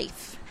needed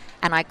relief,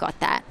 and I got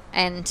that.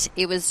 And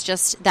it was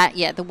just that,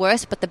 the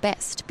worst but the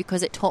best,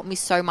 because it taught me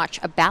so much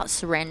about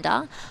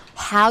surrender,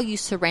 how you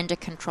surrender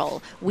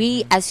control.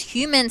 We as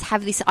humans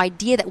have this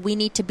idea that we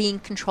need to be in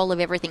control of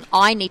everything.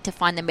 I need to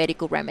find the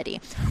medical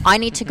remedy. I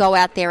need to go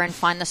out there and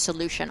find the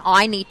solution.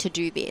 I need to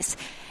do this.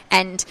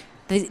 And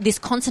this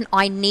constant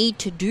I need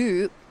to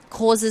do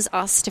causes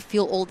us to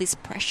feel all this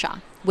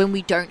pressure when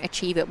we don't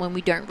achieve it, when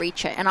we don't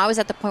reach it. And I was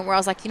at the point where I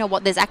was like, you know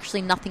what, there's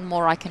actually nothing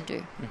more I can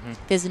do.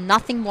 There's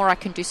nothing more I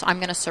can do, so I'm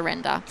going to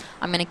surrender.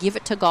 I'm going to give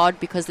it to God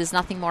because there's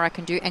nothing more I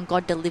can do, and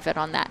God delivered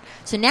on that.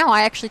 So now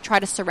I actually try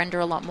to surrender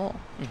a lot more.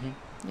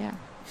 Yeah.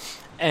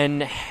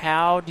 And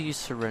how do you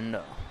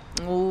surrender?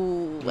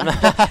 Ooh,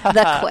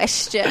 the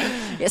question.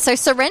 Yeah, so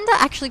surrender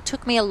actually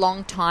took me a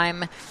long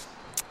time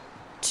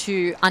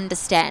to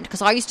understand,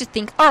 because I used to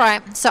think, all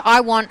right, so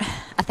I want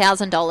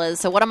 $1,000.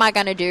 So what am I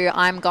going to do?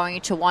 I'm going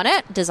to want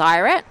it,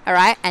 desire it, all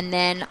right, and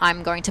then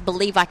I'm going to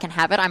believe I can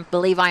have it. I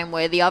believe I am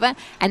worthy of it,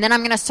 and then I'm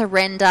going to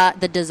surrender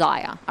the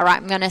desire. All right,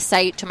 I'm going to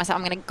say to myself,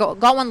 I'm going to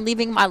go on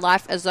living my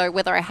life as though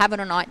whether I have it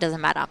or not, it doesn't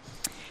matter.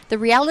 The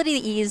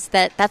reality is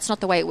that that's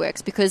not the way it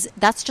works, because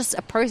that's just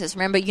a process.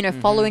 Remember,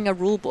 following a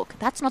rule book.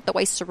 That's not the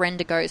way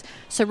surrender goes.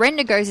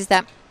 Surrender goes is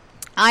that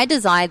I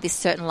desire this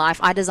certain life.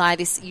 I desire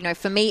this,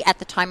 for me at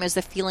the time it was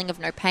the feeling of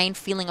no pain,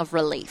 feeling of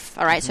relief.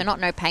 All right. So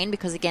not no pain,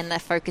 because again, the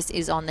focus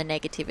is on the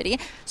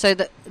negativity. So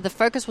the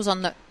focus was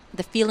on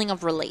the feeling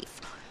of relief.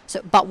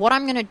 So, but what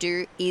I'm going to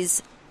do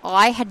is,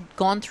 I had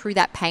gone through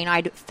that pain.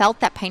 I'd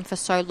felt that pain for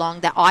so long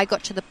that I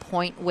got to the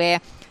point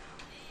where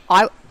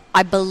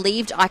I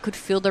believed I could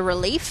feel the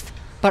relief,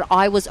 but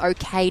I was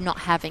okay not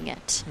having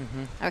it.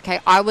 Okay,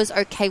 I was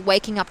okay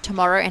waking up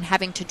tomorrow and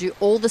having to do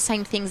all the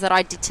same things that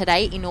I did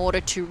today in order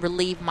to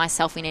relieve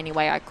myself in any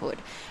way I could.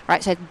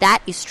 Right, so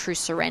that is true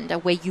surrender,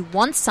 where you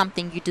want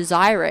something, you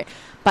desire it,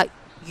 but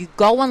you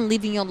go on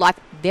living your life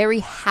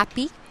very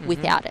happy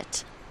without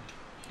it.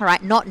 All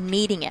right, not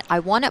needing it. I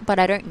want it, but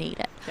I don't need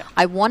it. Yeah.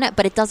 I want it,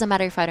 but it doesn't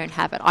matter if I don't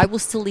have it. I will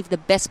still live the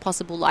best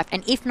possible life.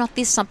 And if not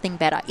this, something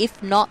better.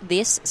 If not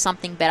this,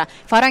 something better.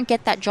 If I don't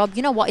get that job,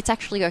 you know what? It's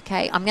actually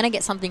okay. I'm going to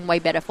get something way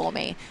better for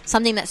me.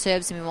 Something that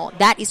serves me more.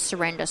 That is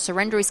surrender.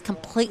 Surrender is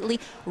completely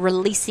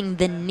releasing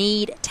the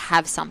need to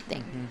have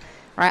something.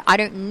 Right? I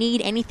don't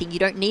need anything. You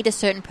don't need a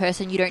certain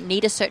person. You don't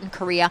need a certain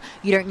career.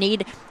 You don't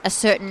need a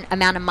certain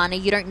amount of money.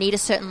 You don't need a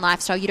certain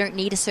lifestyle. You don't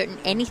need a certain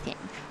anything,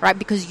 right?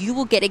 Because you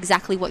will get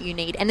exactly what you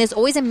need. And there's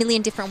always a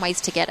million different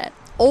ways to get it.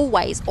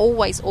 Always,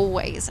 always,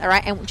 always, all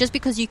right? And just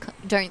because you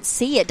don't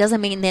see it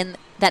doesn't mean then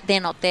that they're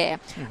not there.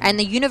 And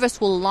the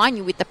universe will align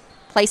you with the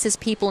places,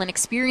 people, and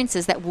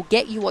experiences that will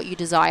get you what you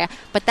desire.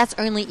 But that's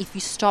only if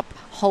you stop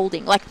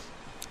holding. Like,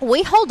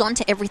 we hold on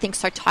to everything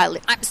so tightly.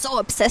 I'm so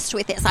obsessed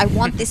with this. I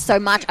want this so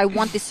much. I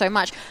want this so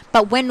much.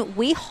 But when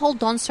we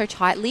hold on so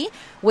tightly,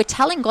 we're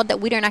telling God that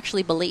we don't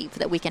actually believe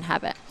that we can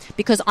have it.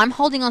 Because I'm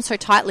holding on so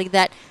tightly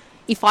that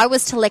if I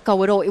was to let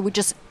go at all, it would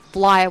just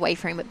fly away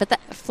from me.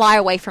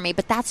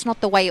 But that's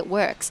not the way it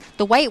works.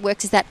 The way it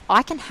works is that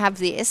I can have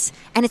this,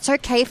 and it's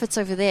okay if it's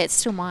over there. It's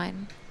still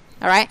mine.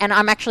 All right, and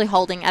I'm actually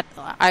holding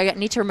I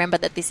need to remember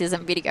that this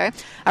isn't video. All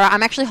right,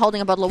 I'm actually holding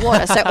a bottle of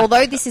water. So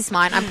although this is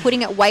mine, I'm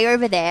putting it way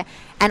over there,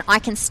 and I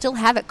can still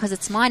have it because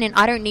it's mine, and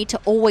I don't need to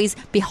always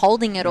be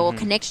holding it or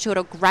connect to it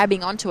or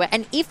grabbing onto it.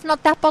 And if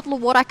not that bottle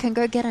of water, I can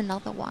go get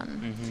another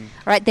one.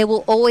 All right, there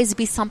will always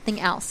be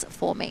something else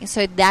for me.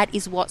 So that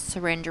is what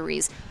surrender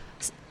is,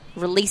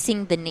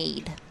 releasing the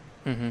need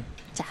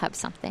to have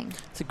something.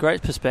 It's a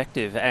great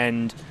perspective,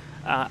 and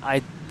I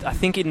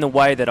think in the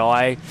way that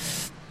I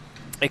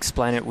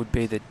explain it would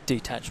be the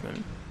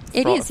detachment.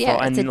 It's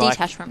a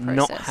detachment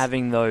process. Not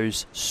having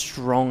those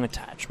strong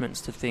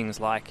attachments to things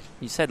like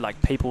you said,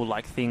 like people,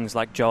 like things,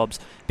 like jobs,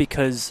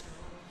 because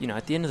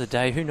at the end of the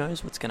day, who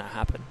knows what's going to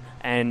happen?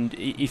 And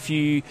if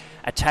you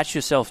attach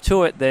yourself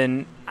to it,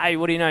 then hey,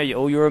 what do you know?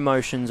 All your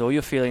emotions, all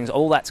your feelings,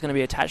 all that's going to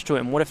be attached to it.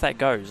 And what if that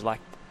goes?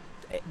 Like,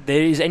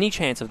 there is any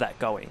chance of that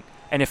going.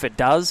 And if it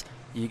does,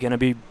 you're going to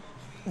be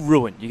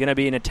ruined. You're going to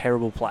be in a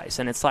terrible place.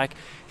 And it's like,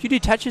 if you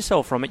detach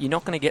yourself from it, you're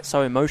not going to get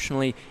so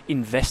emotionally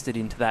invested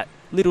into that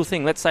little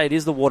thing. Let's say it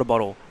is the water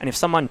bottle, and if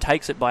someone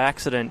takes it by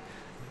accident,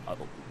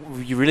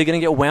 you're really going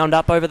to get wound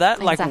up over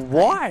that? Exactly. Like,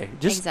 why?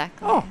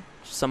 Exactly.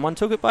 Someone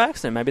took it by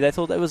accident. Maybe they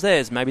thought that was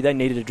theirs. Maybe they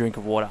needed a drink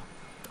of water.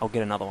 I'll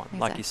get another one,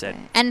 like you said.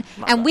 And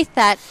with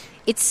that,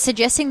 it's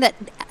suggesting that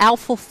our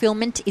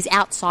fulfillment is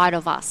outside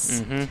of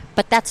us.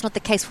 But that's not the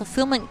case.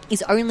 Fulfillment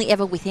is only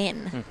ever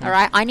within, all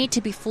right? I need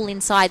to be full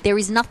inside. There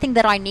is nothing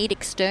that I need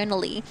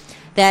externally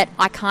that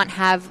I can't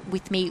have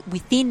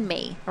within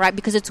me, right?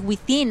 Because it's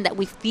within that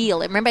we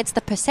feel. And remember, it's the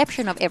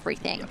perception of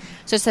everything. Yep.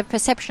 So it's the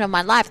perception of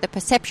my life, the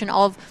perception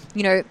of,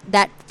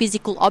 that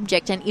physical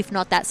object, and if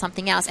not that,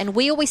 something else. And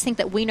we always think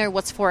that we know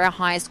what's for our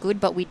highest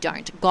good, but we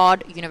don't.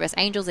 God, universe,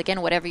 angels,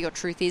 again, whatever your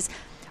truth is,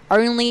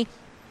 only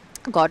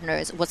God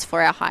knows what's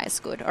for our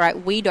highest good. All right,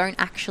 we don't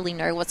actually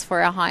know what's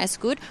for our highest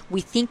good. We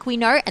think we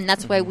know, and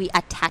that's where we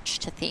attach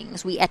to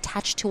things. We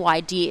attach to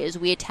ideas.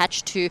 We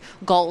attach to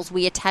goals.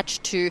 We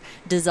attach to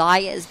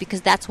desires,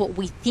 because that's what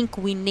we think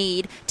we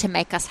need to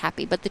make us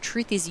happy. But the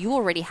truth is, you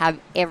already have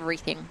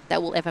everything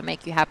that will ever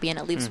make you happy, and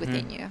it lives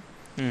within you.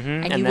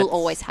 And you will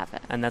always have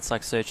it. And that's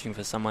like searching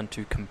for someone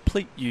to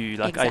complete you.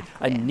 Like, exactly.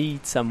 I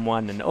need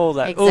someone and all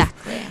that.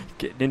 Exactly.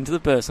 Getting into the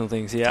personal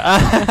things here.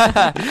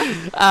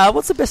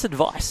 What's the best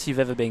advice you've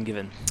ever been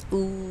given?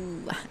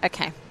 Ooh,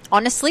 okay.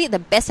 Honestly, the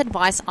best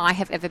advice I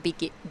have ever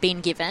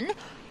been given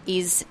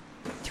is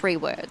 3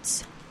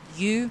 words.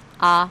 You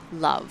are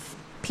love.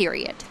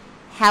 Period.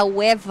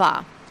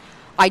 However,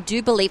 I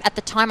do believe at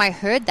the time I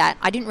heard that,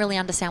 I didn't really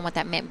understand what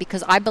that meant,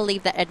 because I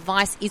believe that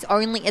advice is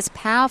only as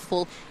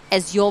powerful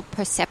as your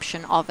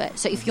perception of it.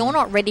 So if you're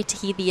not ready to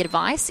hear the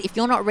advice, if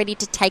you're not ready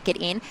to take it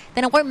in,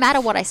 then it won't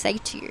matter what I say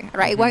to you,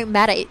 right? It won't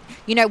matter.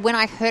 When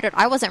I heard it,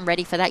 I wasn't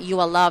ready for that. You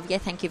are love. Yeah,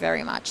 thank you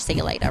very much. See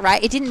you later,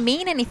 right? It didn't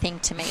mean anything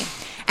to me.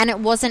 And it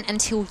wasn't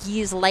until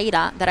years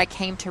later that I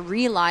came to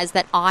realize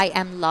that I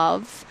am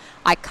love.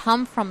 I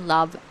come from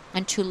love,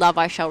 and to love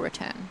I shall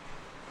return.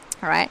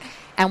 All right?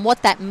 And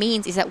what that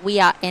means is that we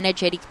are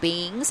energetic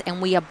beings,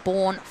 and we are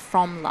born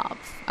from love,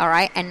 all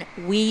right? And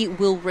we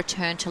will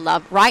return to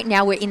love. Right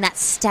now, we're in that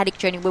static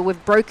journey where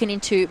we've broken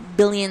into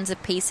billions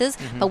of pieces,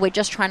 but we're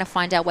just trying to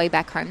find our way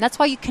back home. That's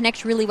why you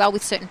connect really well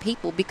with certain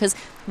people, because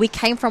we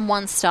came from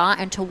one star,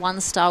 and to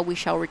one star we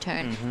shall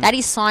return. That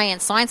is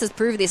science. Science has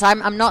proved this.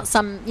 I'm not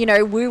some,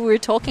 we're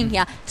talking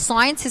here.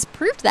 Science has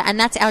proved that, and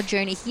that's our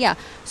journey here.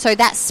 So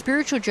that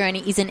spiritual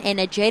journey is an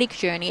energetic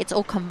journey. It's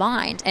all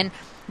combined. And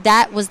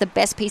that was the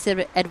best piece of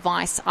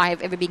advice I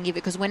have ever been given,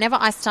 because whenever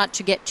I start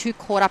to get too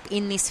caught up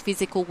in this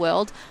physical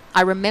world,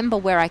 I remember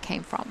where I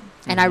came from,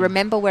 and I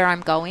remember where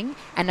I'm going,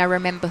 and I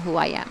remember who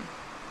I am.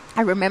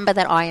 I remember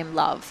that I am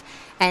love.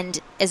 And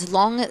as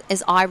long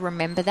as I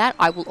remember that,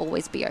 I will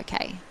always be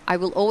okay. I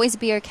will always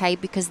be okay,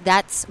 because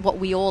that's what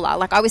we all are.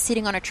 Like, I was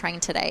sitting on a train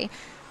today,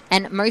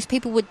 and most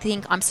people would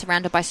think I'm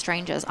surrounded by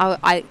strangers.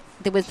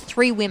 There were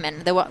 3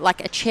 women. There were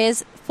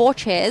 4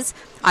 chairs.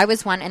 I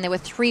was one, and there were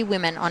 3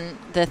 women on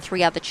the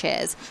 3 other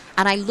chairs.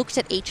 And I looked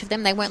at each of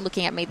them. They weren't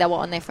looking at me. They were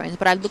on their phones.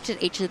 But I looked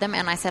at each of them,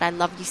 and I said, I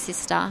love you,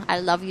 sister. I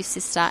love you,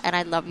 sister. And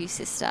I love you,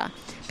 sister.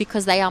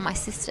 Because they are my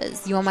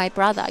sisters. You are my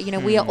brother.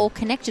 We are all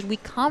connected. We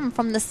come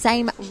from the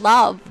same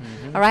love.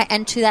 All right?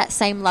 And to that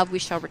same love we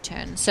shall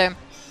return. So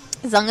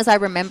as long as I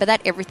remember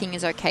that, everything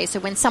is okay. So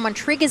when someone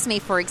triggers me,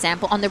 for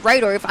example, on the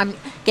road, or if I'm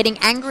getting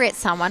angry at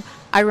someone,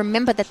 I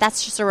remember that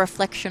that's just a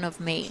reflection of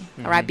me,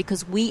 all right?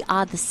 Because we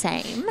are the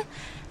same.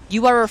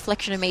 You are a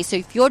reflection of me. So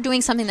if you're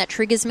doing something that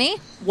triggers me,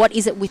 what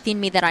is it within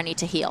me that I need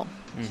to heal,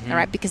 all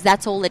right? Because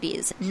that's all it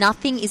is.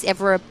 Nothing is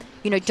ever,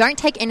 don't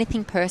take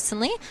anything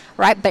personally,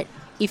 right? But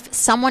if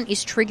someone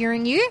is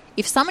triggering you,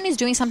 if someone is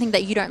doing something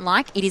that you don't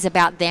like, it is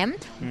about them.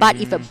 But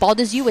if it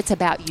bothers you, it's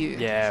about you.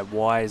 Yeah,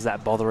 why is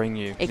that bothering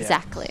you?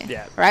 Exactly.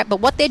 Yeah. Right? But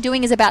what they're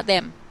doing is about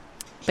them.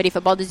 But if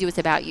it bothers you, it's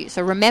about you.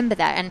 So remember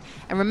that. And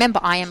remember,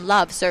 I am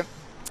love. So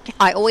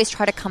I always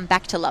try to come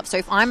back to love. So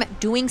if I'm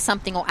doing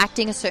something or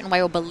acting a certain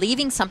way or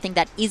believing something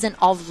that isn't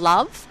of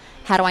love,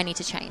 how do I need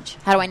to change?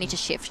 How do I need to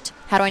shift?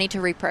 How do I need to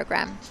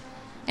reprogram?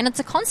 And it's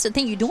a constant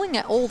thing. You're doing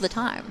it all the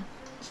time.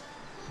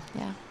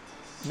 Yeah.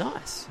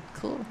 Nice.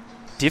 Cool.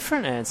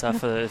 Different answer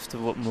for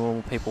what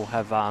normal people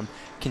have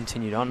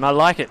continued on. And I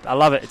like it. I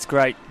love it. It's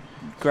great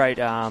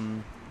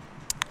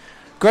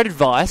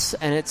advice,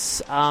 and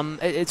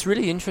it's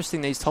really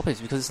interesting, these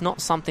topics, because it's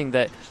not something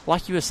that,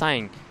 like you were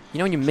saying,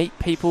 when you meet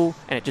people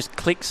and it just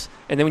clicks,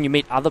 and then when you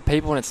meet other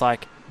people and it's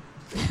like,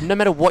 no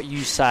matter what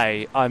you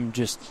say, I'm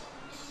just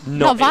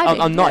not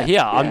vibing. I'm not here.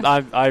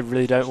 Yeah. I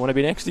really don't want to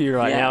be next to you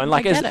right now. And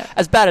like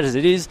as bad as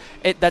it is,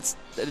 that's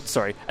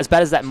as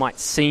bad as that might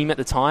seem at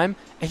the time,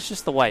 it's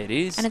just the way it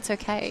is. And it's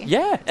okay.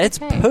 Yeah, it's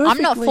perfectly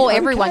I'm not for okay.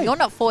 everyone. You're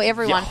not for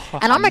everyone. Yeah,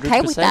 and I'm okay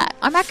with 100%. that.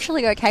 I'm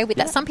actually okay with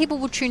that. Some people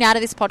will tune out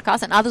of this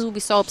podcast and others will be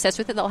so obsessed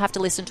with it they'll have to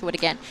listen to it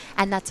again.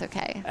 And that's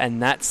okay. And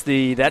that's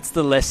the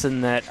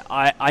lesson that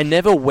I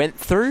never went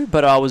through,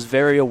 but I was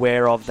very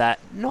aware of that.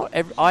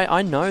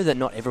 I know that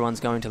not everyone's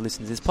going to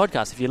listen to this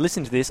podcast. If you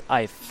listen to this,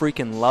 I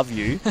freaking love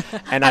you.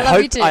 And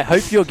I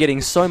hope you're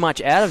getting so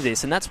much out of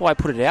this. And that's why I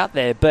put it out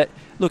there. But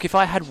look, if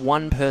I had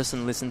one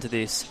person listen to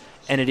this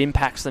and it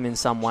impacts them in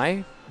some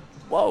way,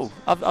 whoa,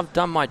 I've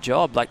done my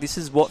job. Like, this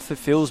is what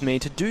fulfills me,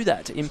 to do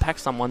that, to impact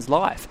someone's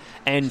life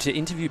and to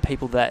interview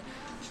people that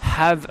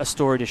have a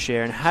story to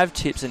share and have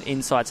tips and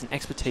insights and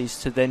expertise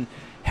to then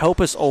help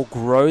us all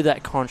grow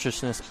that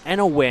consciousness and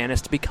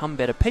awareness to become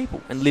better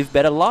people and live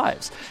better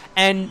lives.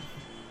 And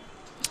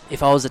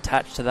if I was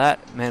attached to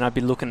that, man, I'd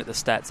be looking at the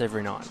stats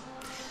every night.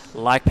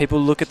 Like people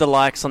look at the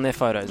likes on their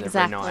photos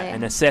every night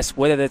and assess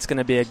whether that's going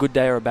to be a good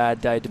day or a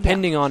bad day,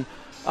 depending on,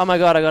 oh my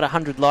God, I got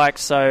 100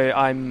 likes, so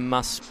I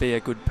must be a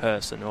good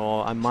person,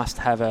 or I must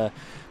have a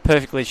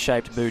perfectly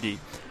shaped booty.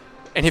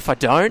 And if I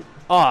don't,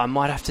 I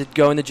might have to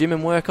go in the gym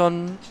and work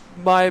on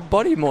my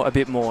body a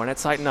bit more. And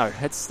it's like, no,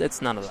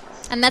 it's none of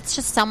that. And that's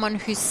just someone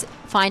who's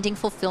finding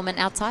fulfillment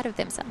outside of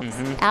themselves.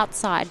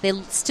 Outside.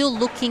 They're still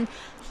looking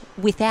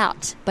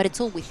without, but it's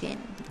all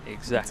within.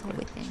 Exactly. It's all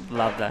within.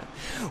 Love that.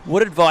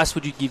 What advice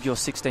would you give your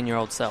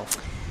 16-year-old self?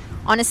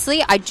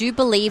 Honestly, I do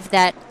believe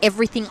that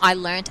everything I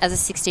learnt as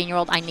a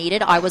 16-year-old I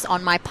needed. I was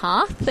on my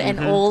path and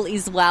all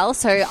is well.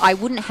 So I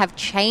wouldn't have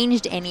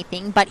changed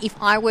anything. But if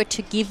I were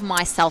to give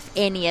myself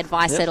any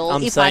advice at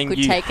all, if I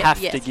could take it...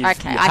 Yes, you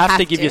have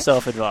to give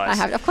yourself advice.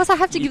 Of course, I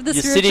have to give the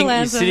spiritual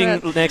answer. You're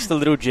sitting next to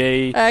little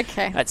G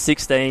at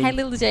 16. Hey,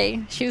 little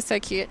G. She was so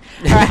cute.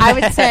 All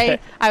right,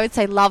 I would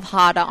say love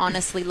harder,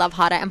 honestly, love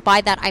harder. And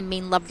by that, I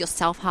mean love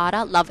yourself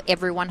harder, love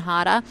everyone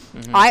harder.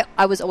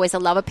 I was always a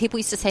lover. People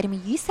used to say to me,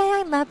 you say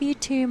I love you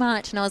too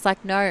much. And I was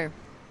like, no,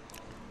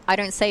 I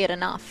don't say it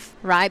enough,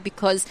 right?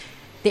 Because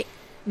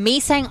me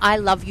saying I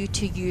love you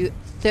to you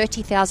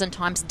 30,000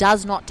 times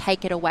does not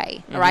take it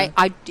away, right?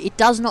 It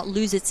does not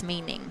lose its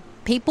meaning.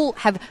 People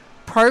have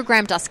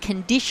programmed us,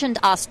 conditioned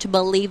us to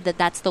believe that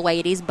that's the way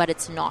it is, but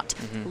it's not.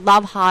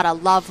 Love harder,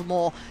 love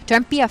more.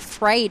 Don't be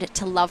afraid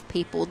to love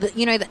people.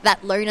 That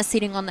loner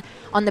sitting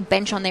on the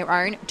bench on their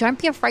own. Don't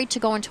be afraid to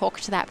go and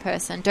talk to that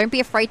person. Don't be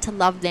afraid to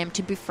love them,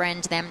 to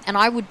befriend them. And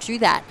I would do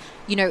that,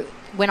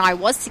 when I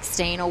was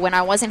 16 or when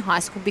I was in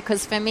high school,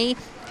 because for me,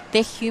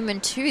 they're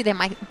human too. They're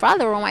my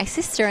brother or my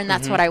sister, and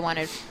that's what I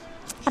wanted.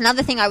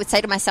 Another thing I would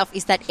say to myself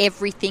is that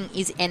everything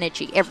is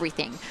energy,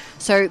 everything.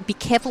 So be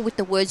careful with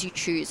the words you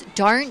choose.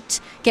 Don't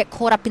get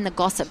caught up in the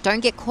gossip. Don't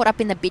get caught up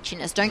in the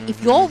bitchiness.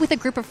 If you're with a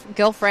group of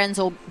girlfriends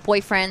or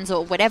boyfriends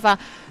or whatever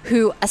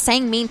who are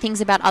saying mean things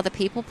about other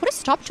people, put a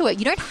stop to it.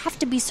 You don't have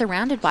to be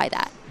surrounded by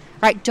that,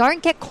 right?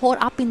 Don't get caught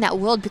up in that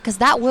world, because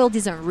that world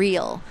isn't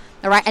real,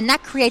 all right? And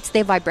that creates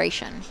their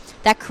vibration.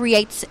 That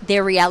creates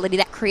their reality.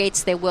 That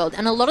creates their world.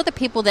 And a lot of the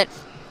people that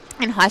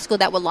in high school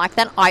that were like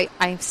that,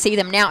 I see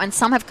them now, and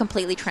some have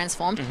completely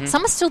transformed.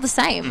 Some are still the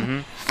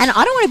same. And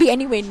I don't want to be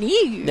anywhere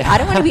near you. I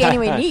don't want to be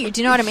anywhere near you.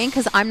 Do you know what I mean?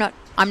 Because I'm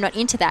not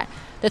into that.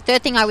 The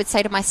third thing I would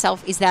say to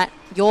myself is that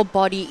your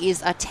body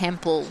is a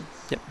temple.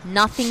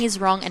 Nothing is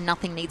wrong and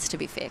nothing needs to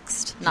be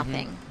fixed.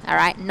 Nothing. All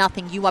right?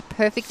 Nothing. You are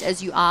perfect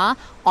as you are.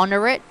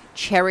 Honor it.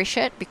 Cherish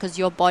it, because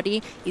your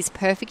body is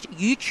perfect.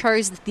 You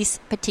chose this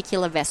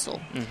particular vessel.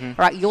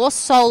 Right? Your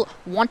soul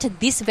wanted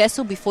this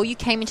vessel before you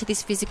came into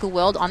this physical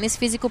world, on this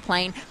physical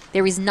plane.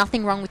 There is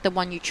nothing wrong with the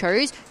one you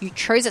chose. You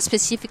chose it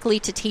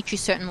specifically to teach you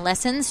certain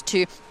lessons,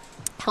 to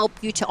help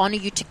you, to honor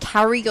you, to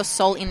carry your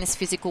soul in this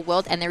physical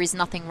world, and there is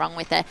nothing wrong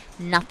with it.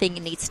 Nothing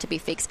needs to be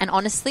fixed. And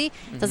honestly,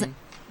 doesn't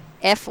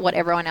F what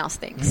everyone else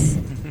thinks.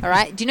 All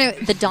right? Do you know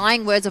the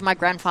dying words of my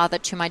grandfather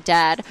to my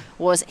dad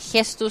was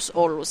Gestus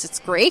orus. It's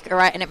Greek, all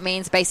right? And it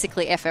means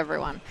basically F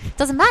everyone. It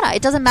doesn't matter.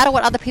 It doesn't matter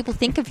what other people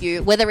think of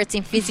you, whether it's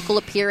in physical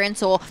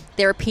appearance or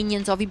their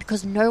opinions of you,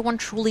 because no one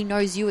truly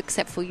knows you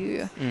except for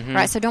you.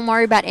 Right? So don't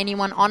worry about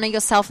anyone. Honor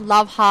yourself.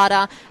 Love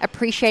harder.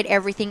 Appreciate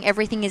everything.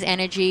 Everything is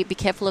energy. Be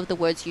careful of the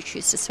words you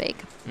choose to speak.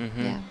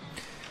 Yeah.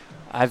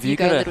 Have you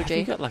got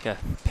like a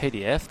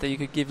PDF that you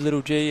could give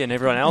little G and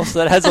everyone else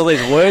that has all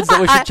these words that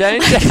we should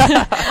change?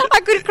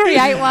 I could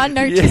create one.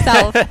 Note to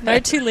self. No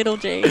to little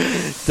G.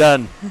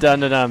 Done.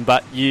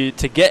 But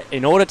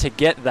in order to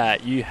get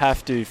that, you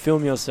have to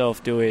film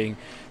yourself doing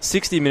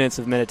 60 minutes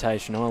of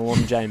meditation on a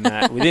Long J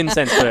mat with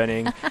incense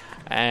burning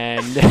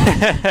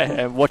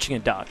and watching a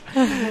duck.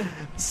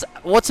 So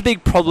what's a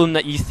big problem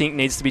that you think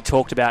needs to be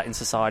talked about in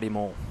society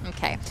more?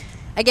 Okay.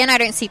 Again, I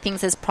don't see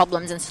things as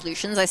problems and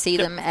solutions. I see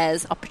them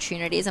as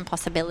opportunities and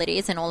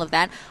possibilities and all of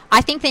that.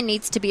 I think there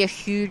needs to be a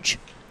huge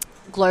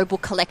global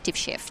collective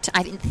shift.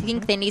 I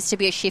think there needs to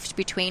be a shift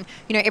between,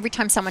 every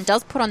time someone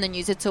does put on the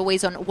news, it's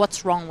always on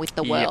what's wrong with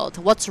the world.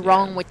 What's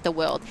wrong with the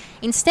world?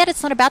 Instead,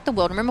 it's not about the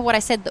world. Remember what I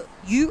said, that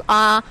you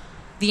are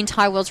the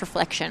entire world's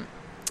reflection.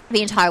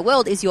 The entire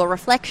world is your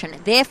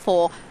reflection.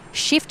 Therefore,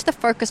 shift the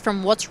focus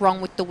from what's wrong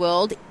with the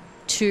world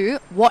to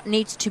what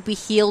needs to be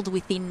healed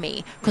within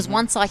me. Because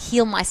once I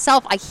heal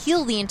myself, I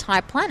heal the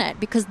entire planet,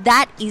 because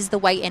that is the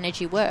way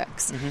energy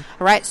works.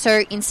 All right.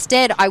 So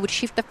instead, I would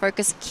shift the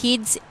focus.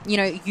 Kids,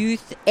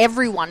 youth,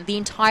 everyone, the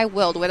entire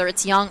world, whether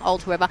it's young,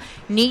 old, whoever,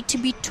 need to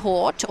be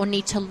taught or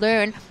need to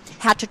learn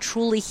how to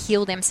truly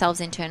heal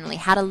themselves internally,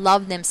 how to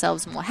love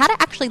themselves more, how to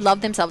actually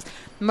love themselves.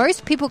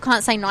 Most people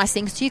can't say nice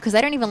things to you because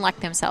they don't even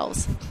like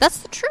themselves. That's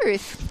the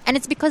truth. And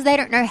it's because they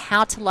don't know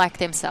how to like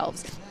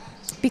themselves,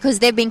 because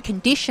they've been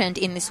conditioned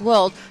in this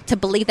world to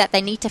believe that they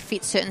need to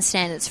fit certain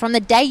standards. From the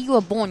day you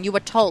were born, you were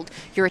told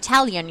you're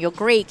Italian, you're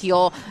Greek,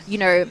 you're,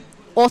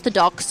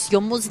 Orthodox,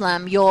 you're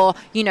Muslim, you're,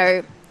 you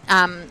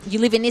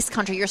live in this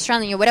country, you're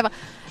Australian, you're whatever.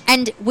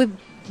 And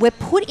we're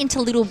put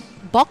into little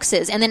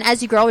boxes, and then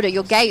as you grow older,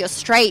 you're gay, you're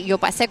straight, you're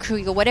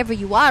bisexual, you're whatever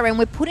you are, and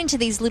we're put into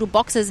these little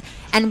boxes,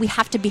 and we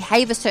have to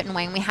behave a certain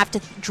way, and we have to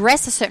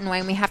dress a certain way,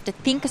 and we have to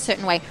think a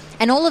certain way,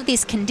 and all of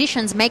these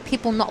conditions make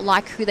people not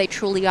like who they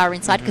truly are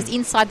inside, because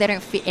inside they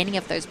don't fit any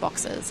of those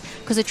boxes.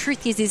 Because the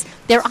truth is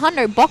there are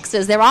no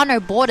boxes, there are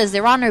no borders,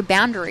 there are no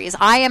boundaries.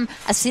 I am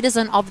a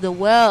citizen of the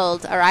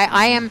world, all right?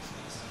 I am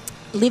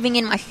living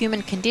in my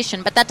human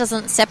condition, but that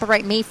doesn't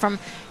separate me from,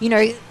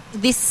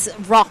 this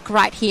rock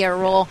right here,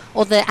 or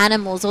the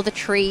animals, or the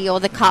tree, or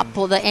the cup,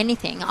 or the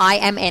anything. I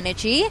am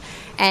energy,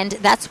 and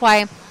that's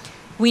why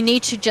we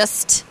need to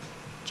just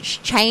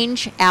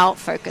change our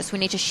focus. We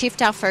need to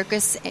shift our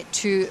focus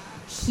to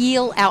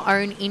heal our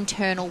own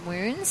internal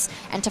wounds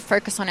and to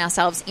focus on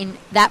ourselves. In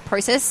that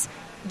process,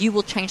 you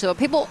will change the world.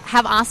 People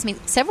have asked me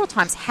several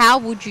times, how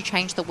would you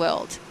change the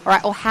world? All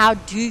right, or how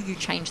do you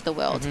change the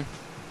world?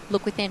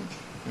 Look within.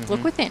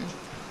 Look within.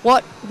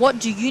 What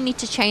do you need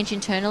to change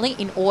internally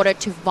in order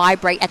to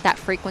vibrate at that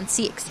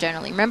frequency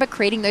externally? Remember,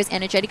 creating those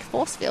energetic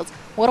force fields.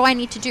 What do I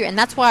need to do? And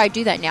that's why I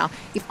do that now.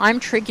 If I'm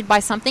triggered by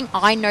something,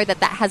 I know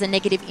that has a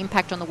negative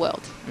impact on the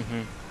world.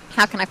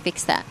 How can I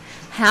fix that?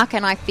 How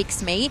can I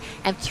fix me?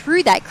 And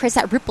through that, it creates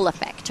that ripple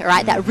effect, all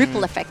right? That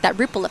ripple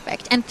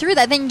effect. And through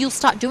that, then you'll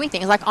start doing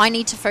things. Like, I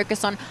need to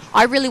focus on,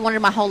 I really wanted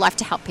my whole life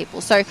to help people.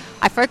 So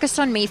I focused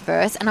on me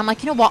first, and I'm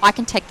like, you know what? I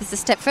can take this a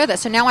step further.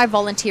 So now I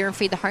volunteer and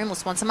feed the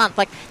homeless once a month.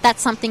 Like,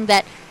 that's something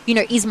that,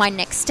 is my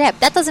next step.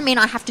 That doesn't mean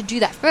I have to do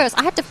that first.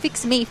 I had to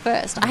fix me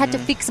first. I had to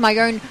fix my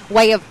own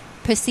way of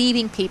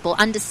perceiving people,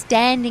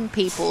 understanding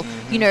people,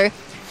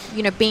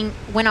 being,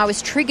 when I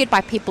was triggered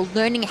by people,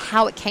 learning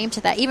how it came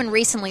to that. Even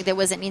recently, there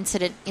was an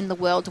incident in the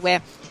world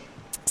where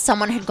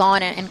someone had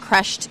gone and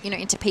crashed,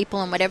 into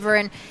people and whatever,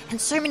 and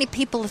so many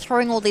people are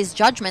throwing all these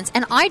judgments,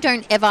 and I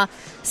don't ever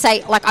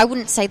say, like, I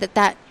wouldn't say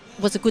that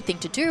was a good thing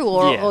to do,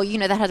 or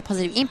that had a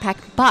positive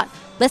impact, but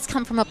let's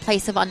come from a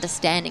place of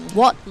understanding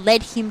what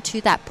led him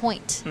to that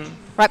point.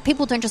 Right?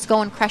 People don't just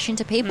go and crash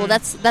into people.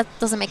 That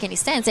doesn't make any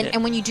sense.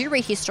 And when you do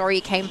read his story,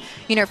 he came,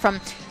 from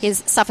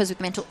suffers with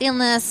mental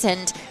illness,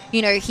 and,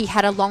 he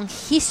had a long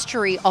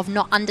history of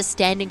not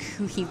understanding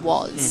who he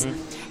was.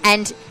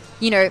 And,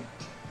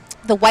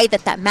 the way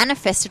that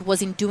manifested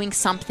was in doing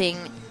something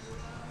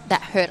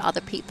that hurt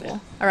other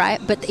people. All right?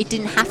 But it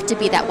didn't have to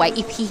be that way.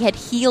 If he had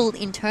healed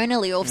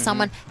internally, or if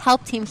someone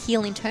helped him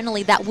heal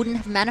internally, that wouldn't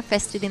have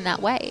manifested in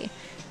that way.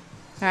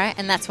 All right?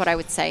 And that's what I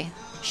would say.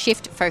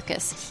 Shift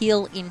focus,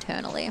 heal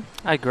internally.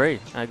 I agree.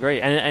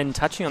 And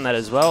touching on that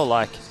as well,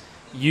 like,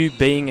 you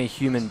being a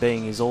human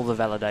being is all the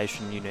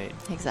validation you need.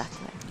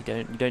 Exactly.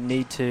 You don't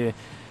need to,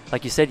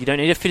 like you said, you don't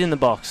need to fit in the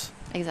box.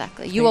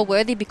 Exactly. You are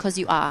worthy because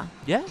you are.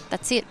 Yeah.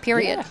 That's it,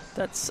 period. Yeah,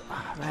 that's,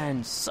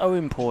 so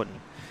important.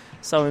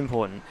 So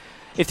important.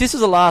 If this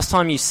was the last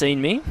time you've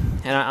seen me,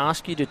 and I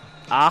asked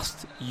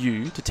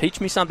you to teach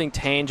me something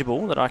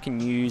tangible that I can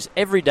use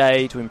every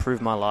day to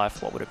improve my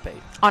life, what would it be?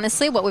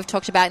 Honestly, what we've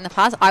talked about in the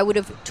past, I would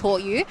have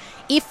taught you,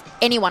 if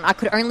anyone, I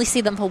could only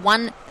see them for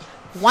one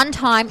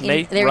time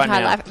in their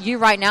entire life. You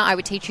right now, I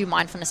would teach you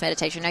mindfulness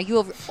meditation. Now,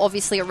 you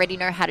obviously already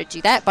know how to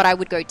do that, but I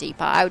would go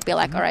deeper. I would be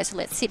like, all right, so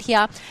let's sit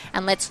here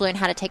and let's learn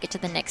how to take it to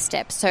the next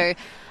step. So,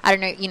 I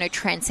don't know,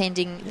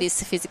 transcending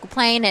this physical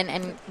plane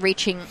and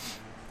reaching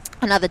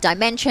another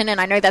dimension. And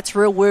I know that's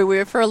real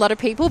woo-woo for a lot of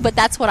people, but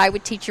that's what I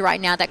would teach you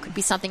right now. That could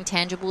be something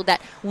tangible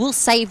that will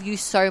save you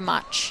so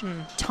much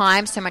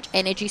time, so much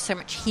energy, so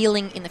much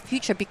healing in the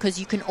future, because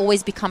you can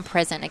always become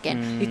present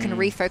again. You can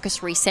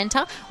refocus,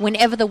 recenter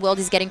whenever the world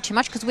is getting too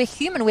much, because we're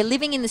human. We're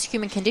living in this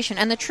human condition.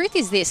 And the truth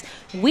is this,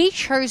 we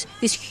chose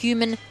this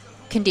human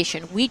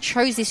condition. We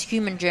chose this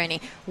human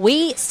journey.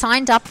 We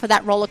signed up for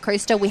that roller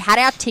coaster. We had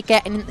our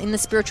ticket in the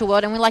spiritual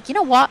world, and we're like, you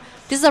know what?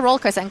 This is a roller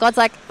coaster. And God's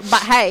like,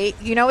 but hey,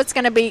 it's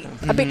going to be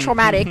a bit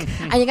traumatic,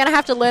 and you're going to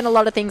have to learn a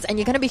lot of things, and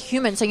you're going to be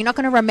human, so you're not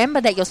going to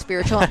remember that you're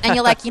spiritual. And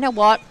you're like, you know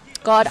what?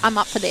 God, I'm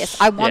up for this.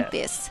 I want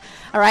this.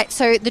 All right.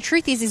 So the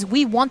truth is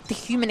we want the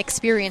human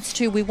experience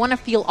too. We want to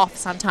feel off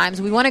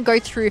sometimes. We want to go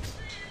through,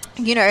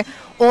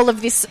 all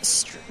of this,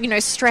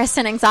 stress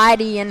and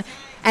anxiety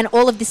and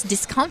all of this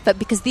discomfort,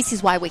 because this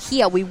is why we're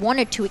here. We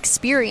wanted to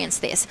experience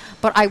this,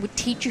 but I would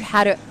teach you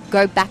how to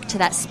go back to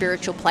that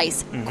spiritual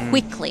place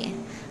quickly.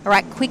 All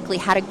right, quickly,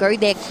 how to go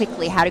there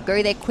quickly,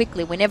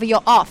 whenever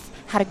you're off,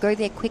 how to go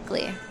there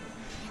quickly.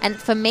 And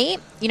for me,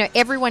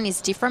 everyone is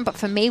different, but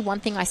for me,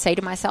 one thing I say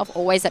to myself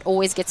always that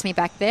always gets me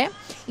back there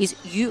is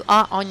you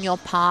are on your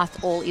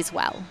path, all is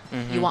well.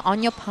 Mm-hmm. You are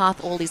on your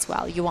path, all is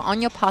well. You are on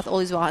your path, all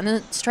is well. And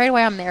then straight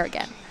away I'm there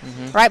again,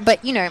 right?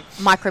 But,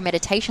 micro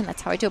meditation,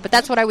 that's how I do it. But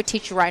that's what I would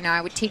teach you right now.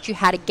 I would teach you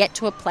how to get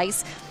to a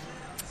place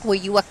where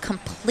you are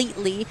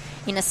completely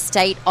in a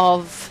state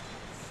of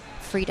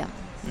freedom,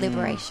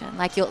 liberation.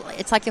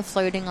 It's like you're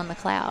floating on the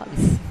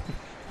clouds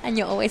and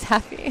you're always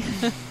happy.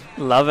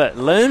 Love it.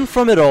 Learn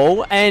from it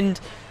all. And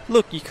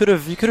look, you could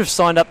have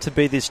signed up to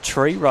be this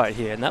tree right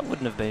here, and that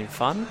wouldn't have been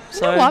fun.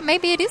 So, you know what?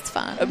 Maybe it is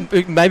fun.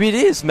 Maybe it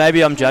is.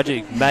 Maybe I'm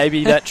judging.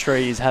 Maybe that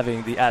tree is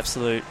having the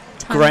absolute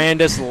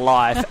grandest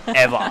life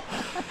ever.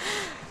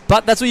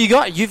 But that's what you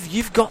got.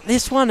 You've got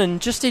this one,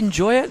 and just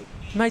enjoy it.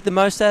 Make the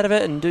most out of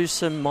it, and do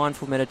some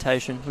mindful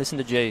meditation. Listen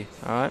to G.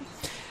 All right.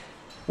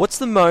 What's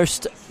the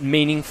most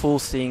meaningful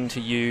thing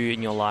to you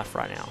in your life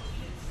right now?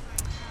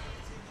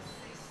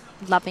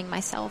 Loving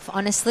myself,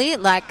 honestly,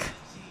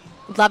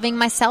 loving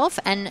myself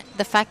and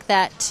the fact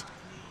that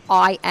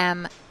I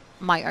am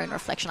my own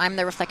reflection. I'm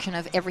the reflection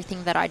of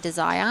everything that I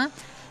desire.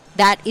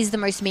 That is the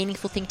most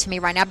meaningful thing to me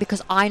right now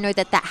because I know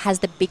that has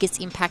the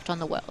biggest impact on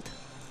the world.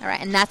 All right.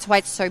 And that's why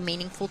it's so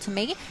meaningful to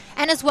me.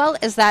 And as well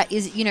as that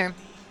is,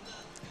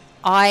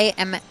 I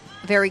am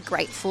very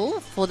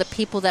grateful for the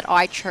people that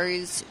I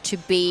chose to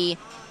be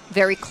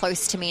very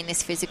close to me in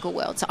this physical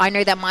world. So I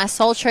know that my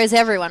soul chose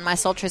everyone. My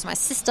soul chose my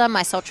sister,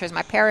 my soul chose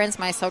my parents,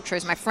 my soul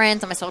chose my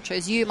friends, and my soul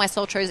chose you, my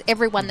soul chose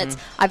everyone that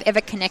I've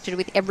ever connected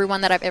with, everyone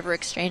that I've ever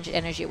exchanged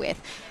energy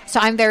with. So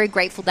I'm very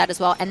grateful for that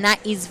as well, and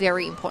that is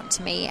very important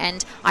to me,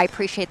 and I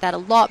appreciate that a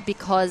lot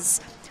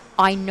because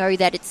I know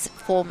that it's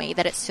for me,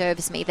 that it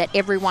serves me, that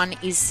everyone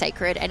is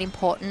sacred and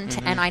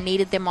important, and I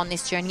needed them on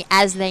this journey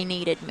as they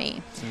needed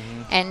me.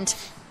 And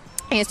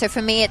so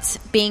for me, it's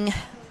being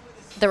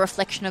the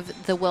reflection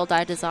of the world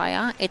I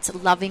desire. It's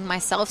loving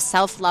myself.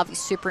 Self-love is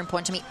super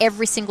important to me.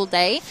 Every single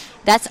day,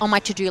 that's on my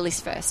to-do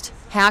list first.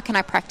 How can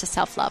I practice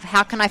self-love?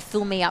 How can I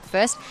fill me up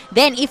first?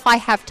 Then if I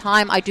have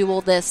time, I do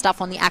all the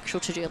stuff on the actual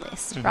to-do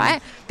list, right?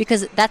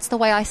 Because that's the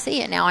way I see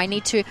it now. I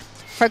need to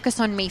focus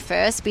on me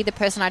first, be the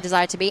person I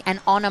desire to be, and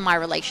honor my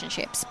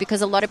relationships.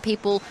 Because a lot of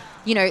people,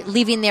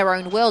 live in their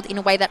own world in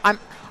a way that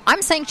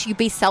I'm saying to you,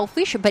 be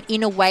selfish, but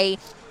in a way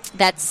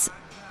that's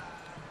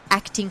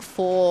acting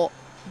for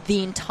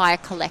the entire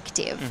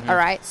collective. All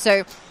right.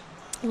 So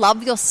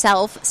love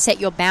yourself, set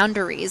your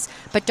boundaries,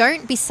 but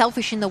don't be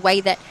selfish in the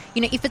way that,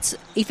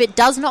 if it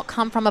does not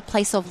come from a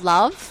place of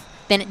love,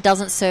 then it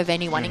doesn't serve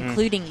anyone,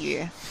 including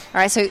you. All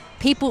right. So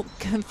people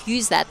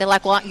confuse that. They're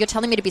like, well, you're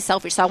telling me to be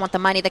selfish. So I want the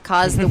money, the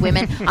cars, the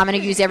women. I'm going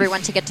to use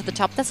everyone to get to the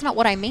top. That's not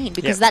what I mean,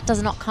 because that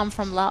does not come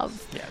from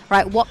love.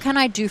 Right. What can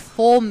I do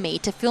for me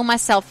to fill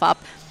myself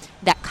up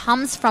that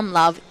comes from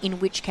love, in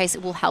which case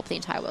it will help the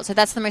entire world? So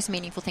that's the most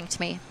meaningful thing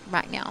to me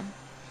right now.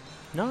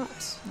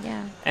 Nice.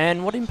 Yeah.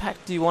 And what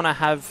impact do you want to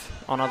have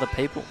on other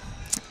people?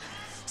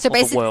 So or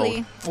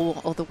basically,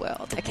 or the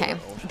world.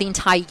 The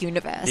entire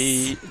universe.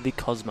 The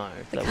cosmo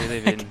that we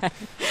live in.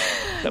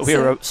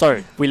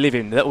 We live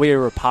in, that we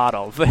are a part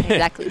of.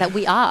 Exactly. That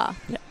we are.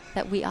 Yeah.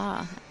 That we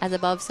are. As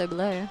above, so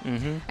below.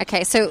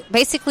 Okay, so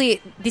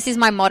basically, this is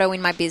my motto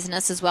in my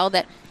business as well,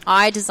 that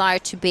I desire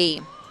to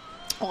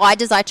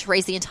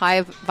raise the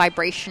entire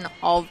vibration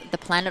of the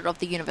planet, of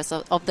the universe,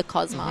 of the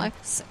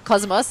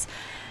cosmos,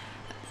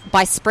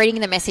 by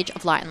spreading the message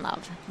of light and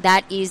love.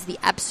 That is the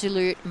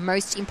absolute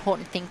most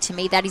important thing to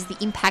me. That is the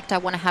impact I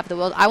want to have in the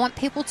world. I want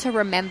people to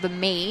remember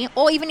me,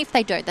 or even if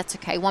they don't, that's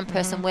okay. One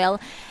person will.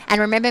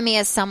 And remember me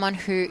as someone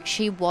who,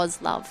 she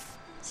was love.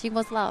 She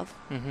was love.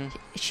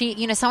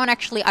 Someone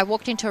actually, I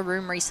walked into a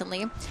room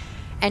recently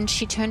and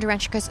she turned around,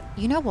 she goes,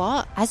 you know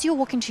what? As you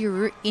walk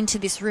into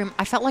this room,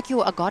 I felt like you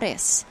were a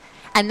goddess.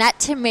 And that,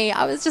 to me,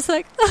 I was just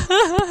like,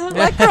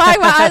 like crying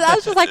my eyes. I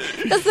was just like,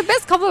 that's the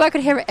best compliment I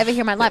could ever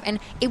hear in my life.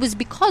 And it was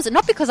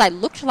not because I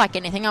looked like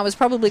anything. I was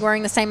probably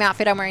wearing the same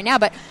outfit I'm wearing now,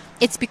 but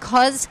it's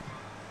because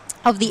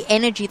of the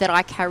energy that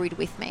I carried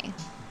with me.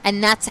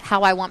 And that's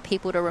how I want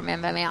people to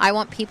remember me. I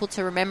want people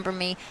to remember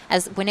me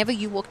as whenever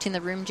you walked in the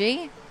room,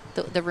 G,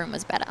 the room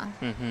was better.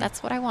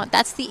 That's what I want.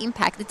 That's the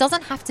impact. It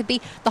doesn't have to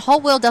be, the whole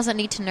world doesn't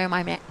need to know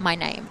my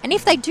name. And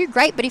if they do,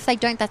 great, but if they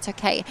don't, that's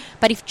okay.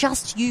 But if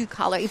just you,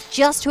 Carlo, if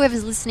just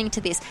whoever's listening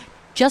to this,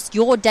 just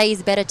your day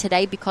is better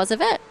today because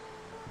of it,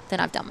 then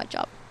I've done my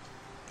job.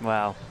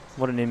 Wow.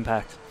 What an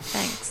impact.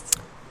 Thanks.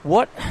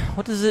 What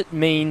does it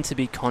mean to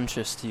be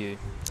conscious to you?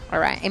 All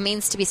right. It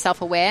means to be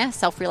self-aware,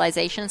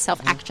 self-realization,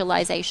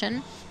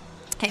 self-actualization.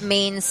 It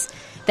means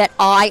that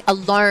I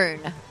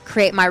alone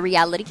create my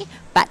reality,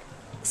 but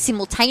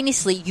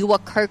simultaneously you are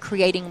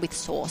co-creating with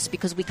source,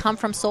 because we come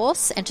from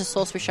source, and to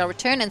source we shall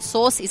return, and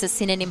source is a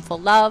synonym for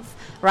love,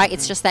 right?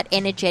 It's just that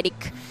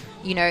energetic,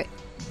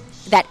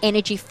 that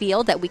energy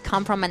field that we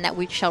come from and that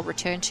we shall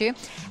return to,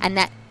 and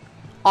that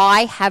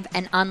I have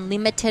an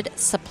unlimited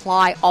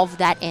supply of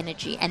that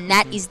energy, and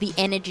that is the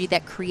energy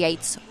that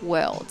creates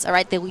worlds. All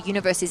right, the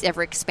universe is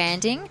ever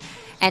expanding,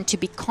 and to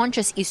be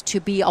conscious is to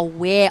be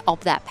aware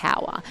of that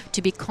power.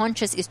 To be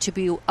conscious is to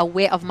be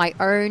aware of my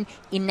own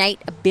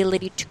innate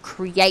ability to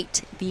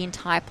create the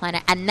entire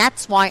planet, and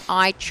that's why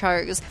I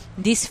chose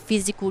this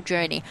physical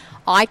journey.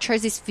 I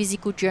chose this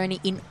physical journey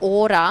in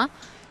order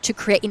to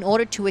create, in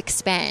order to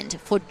expand,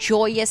 for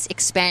joyous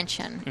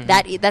expansion.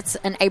 That's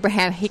an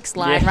Abraham Hicks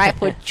line, right?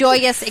 For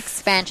joyous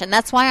expansion.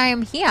 That's why I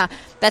am here.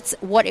 That's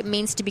what it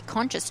means to be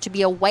conscious, to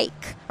be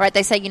awake, right?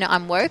 They say,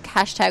 I'm woke,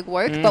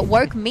 #woke, but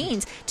woke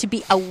means to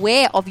be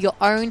aware of your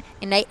own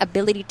innate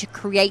ability to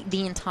create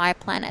the entire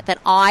planet. That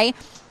I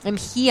am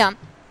here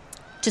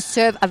to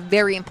serve a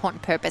very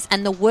important purpose,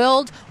 and the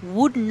world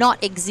would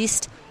not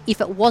exist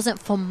if it wasn't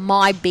for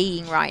my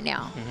being right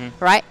now,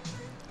 right?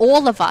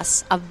 All of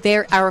us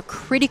are a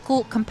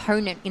critical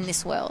component in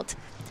this world,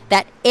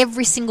 that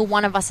every single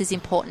one of us is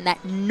important,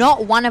 that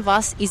not one of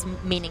us is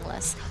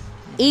meaningless.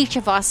 Each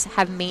of us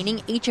have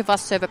meaning, each of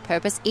us serve a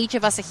purpose, each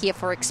of us are here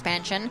for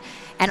expansion,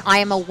 and I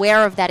am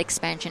aware of that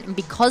expansion. And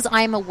because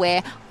I am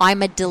aware,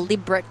 I'm a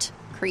deliberate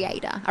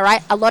creator, all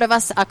right? A lot of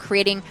us are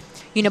creating,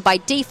 by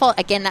default.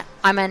 Again,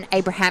 I'm an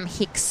Abraham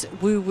Hicks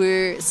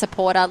woo-woo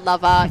supporter,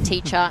 lover,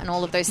 teacher, and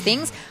all of those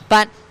things,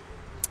 but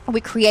we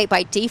create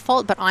by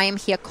default. But I am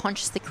here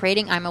consciously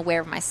creating. I'm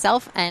aware of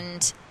myself,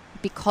 and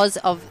because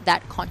of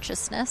that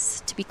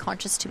consciousness, to be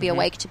conscious, to be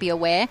awake, to be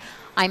aware,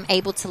 I'm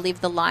able to live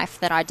the life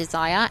that I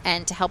desire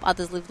and to help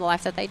others live the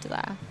life that they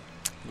desire.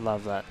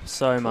 Love that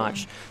so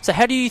much. So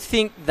how do you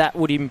think that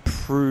would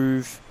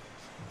improve,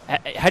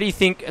 how do you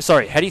think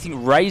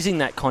raising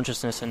that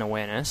consciousness and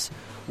awareness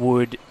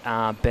would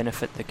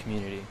benefit the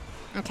community?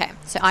 Okay,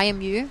 so I am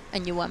you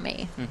and you are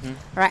me.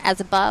 Right, as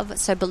above,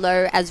 so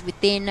below, as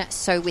within,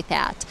 so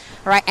without.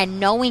 Right, and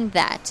knowing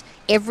that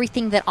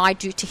everything that I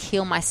do to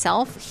heal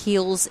myself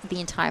heals the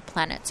entire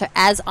planet. So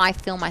as I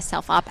fill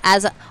myself up,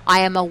 as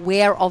I am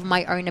aware of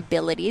my own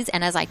abilities,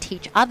 and as I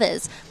teach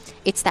others,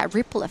 it's that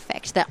ripple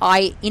effect that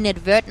I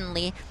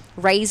inadvertently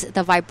raise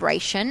the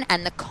vibration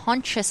and the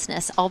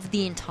consciousness of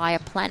the entire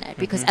planet.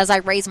 Because as I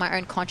raise my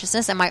own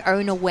consciousness and my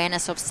own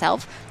awareness of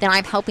self, then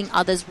I'm helping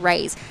others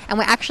raise. And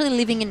we're actually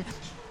living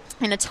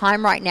in a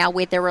time right now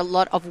where there are a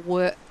lot of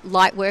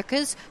light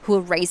workers who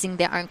are raising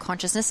their own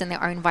consciousness and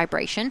their own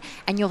vibration.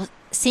 And you're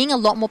seeing a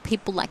lot more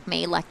people like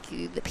me, like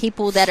you, the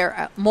people that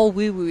are more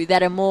woo-woo,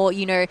 that are more,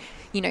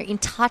 in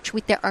touch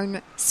with their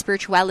own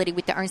spirituality,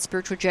 with their own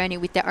spiritual journey,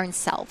 with their own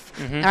self.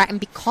 All right, and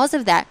because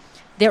of that,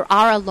 there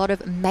are a lot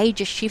of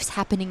major shifts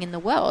happening in the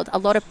world. A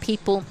lot of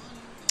people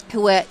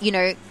who are,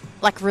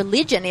 like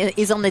religion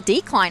is on the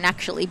decline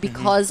actually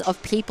because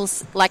of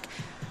people's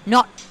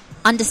not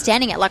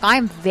understanding it. Like,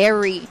 I'm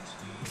very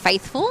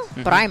faithful,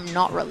 but I'm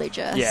not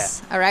religious. Yeah.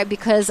 All right,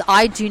 because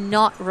I do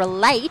not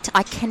relate.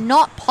 I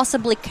cannot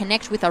possibly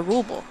connect with a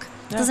rule book.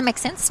 It doesn't make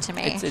sense to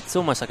me. It's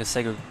almost like a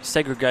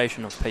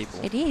segregation of people.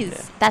 It is.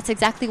 Yeah. That's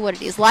exactly what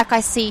it is. Like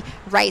I see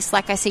race,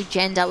 like I see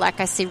gender, like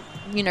I see,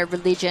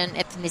 religion,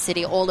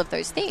 ethnicity, all of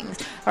those things,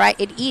 right?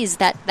 It is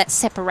that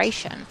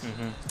separation.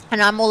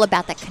 And I'm all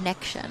about that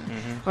connection,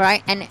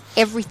 right? And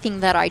everything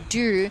that I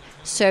do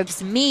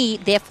serves me,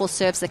 therefore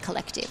serves the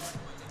collective.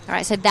 All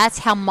right, so that's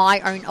how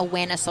my own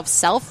awareness of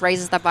self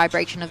raises the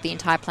vibration of the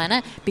entire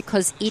planet,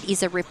 because it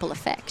is a ripple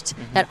effect,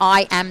 that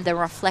I am the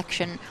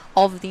reflection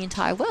of the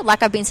entire world.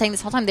 Like I've been saying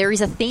this whole time, there is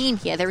a theme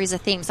here. There is a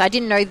theme. So I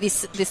didn't know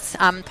this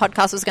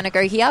podcast was going to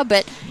go here,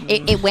 but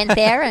it went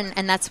there,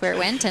 and that's where it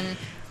went. And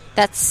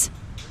that's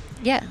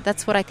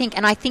what I think.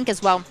 And I think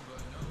as well,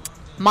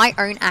 my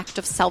own act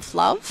of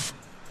self-love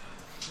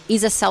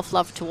is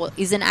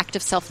an act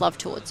of self-love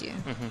towards you.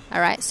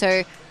 All right,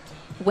 so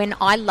when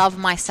I love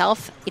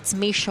myself, it's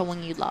me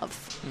showing you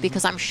love,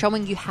 because I'm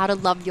showing you how to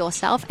love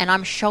yourself, and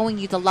I'm showing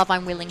you the love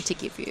I'm willing to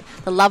give you,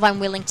 the love I'm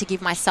willing to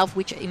give myself,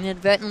 which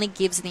inadvertently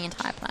gives the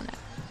entire planet.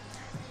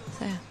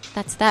 So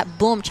that's that.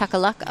 Boom,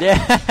 chakalaka.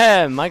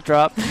 Yeah, mic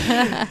drop.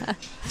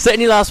 So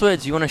any last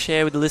words you want to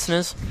share with the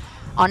listeners?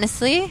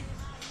 Honestly,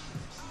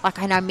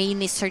 I mean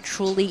this so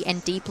truly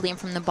and deeply and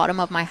from the bottom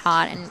of my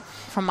heart and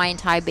from my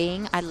entire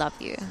being. I love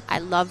you. I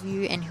love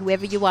you, and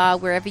whoever you are,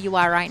 wherever you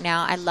are right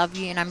now, I love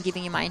you, and I'm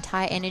giving you my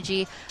entire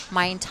energy,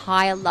 my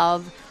entire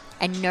love,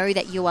 and know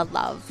that you are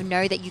love.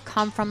 Know that you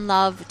come from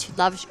love, to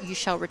love you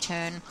shall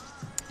return,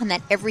 and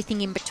that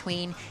everything in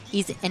between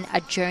is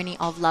a journey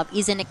of love,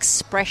 is an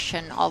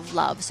expression of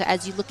love. So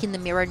as you look in the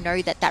mirror,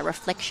 know that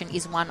reflection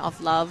is one of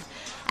love.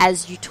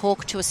 As you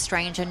talk to a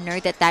stranger, know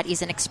that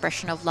is an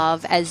expression of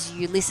love. As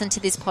you listen to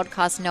this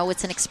podcast, know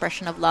it's an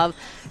expression of love.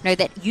 Know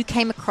that you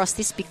came across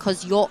this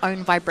because your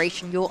own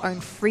vibration, your own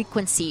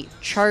frequency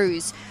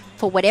chose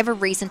for whatever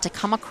reason to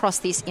come across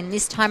this in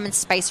this time and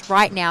space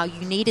right now.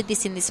 You needed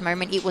this in this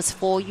moment. It was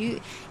for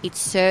you. It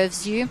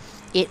serves you.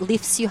 It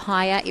lifts you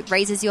higher. It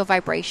raises your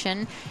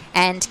vibration.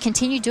 And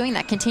continue doing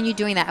that. Continue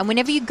doing that. And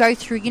whenever you go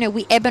through,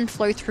 we ebb and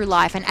flow through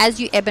life. And as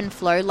you ebb and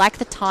flow, like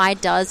the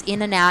tide does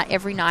in and out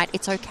every night,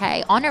 it's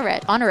okay. Honor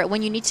it. Honor it.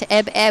 When you need to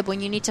ebb.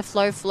 When you need to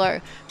flow.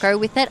 Go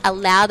with it.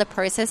 Allow the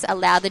process.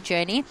 Allow the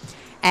journey.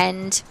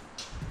 And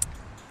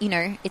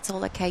it's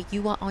all okay.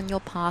 You are on your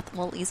path.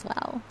 All is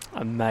well.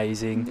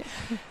 Amazing.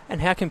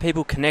 And how can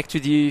people connect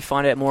with you,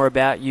 find out more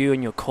about you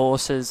and your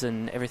courses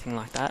and everything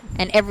like that?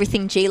 And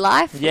everything G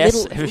Life.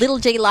 Yes. Little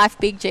G Life,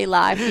 big G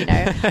Life,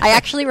 I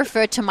actually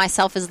refer to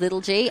myself as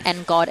little G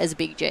and God as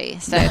big G.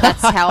 So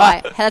that's how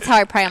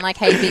I pray. I'm like,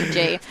 hey, big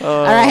G.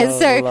 Oh, all right.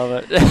 So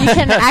love it. You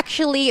can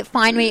actually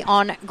find me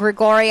on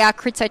Grigoria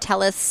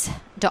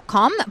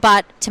Kritsotelis.com,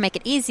 but to make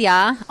it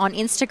easier, on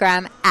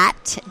Instagram at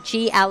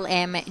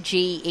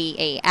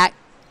GLMGEE, at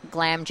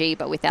GlamG,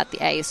 but without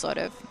the A, sort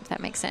of, if that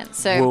makes sense.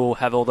 So we'll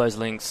have all those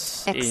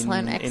links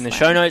excellent. in the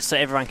show notes so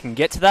everyone can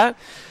get to that.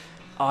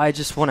 I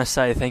just want to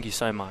say thank you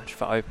so much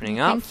for opening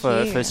up,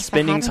 for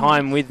spending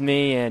time with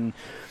me and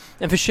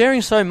for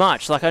sharing so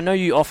much. Like, I know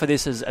you offer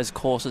this as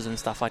courses and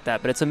stuff like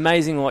that, but it's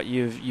amazing what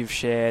you've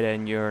shared,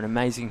 and you're an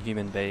amazing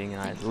human being,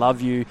 and I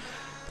love you.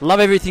 Love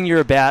everything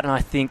you're about, and I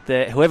think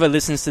that whoever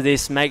listens to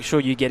this, make sure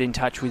you get in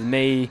touch with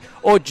me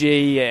or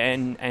G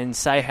and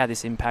say how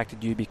this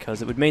impacted you,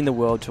 because it would mean the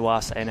world to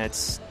us, and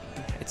it's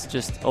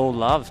just all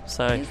love.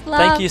 So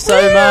thank you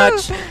so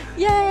much.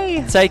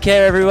 Yay. Take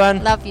care,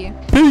 everyone. Love you.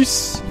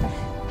 Peace.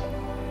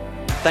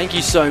 Thank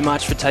you so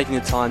much for taking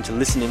the time to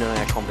listen in on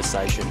our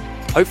conversation.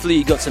 Hopefully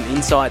you got some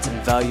insights and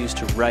values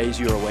to raise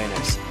your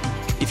awareness.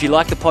 If you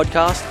like the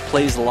podcast,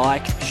 please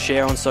like,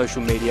 share on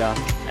social media,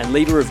 and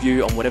leave a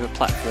review on whatever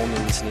platform you're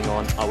listening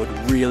on. I would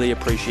really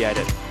appreciate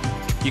it.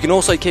 You can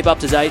also keep up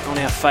to date on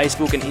our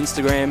Facebook and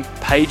Instagram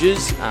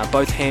pages.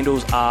 Both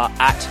handles are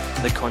at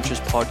The Conscious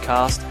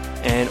Podcast,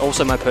 and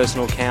also my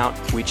personal account,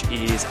 which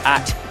is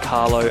at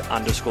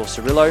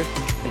Carlo_Cirillo.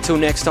 Until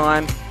next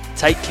time,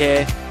 take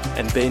care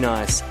and be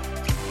nice.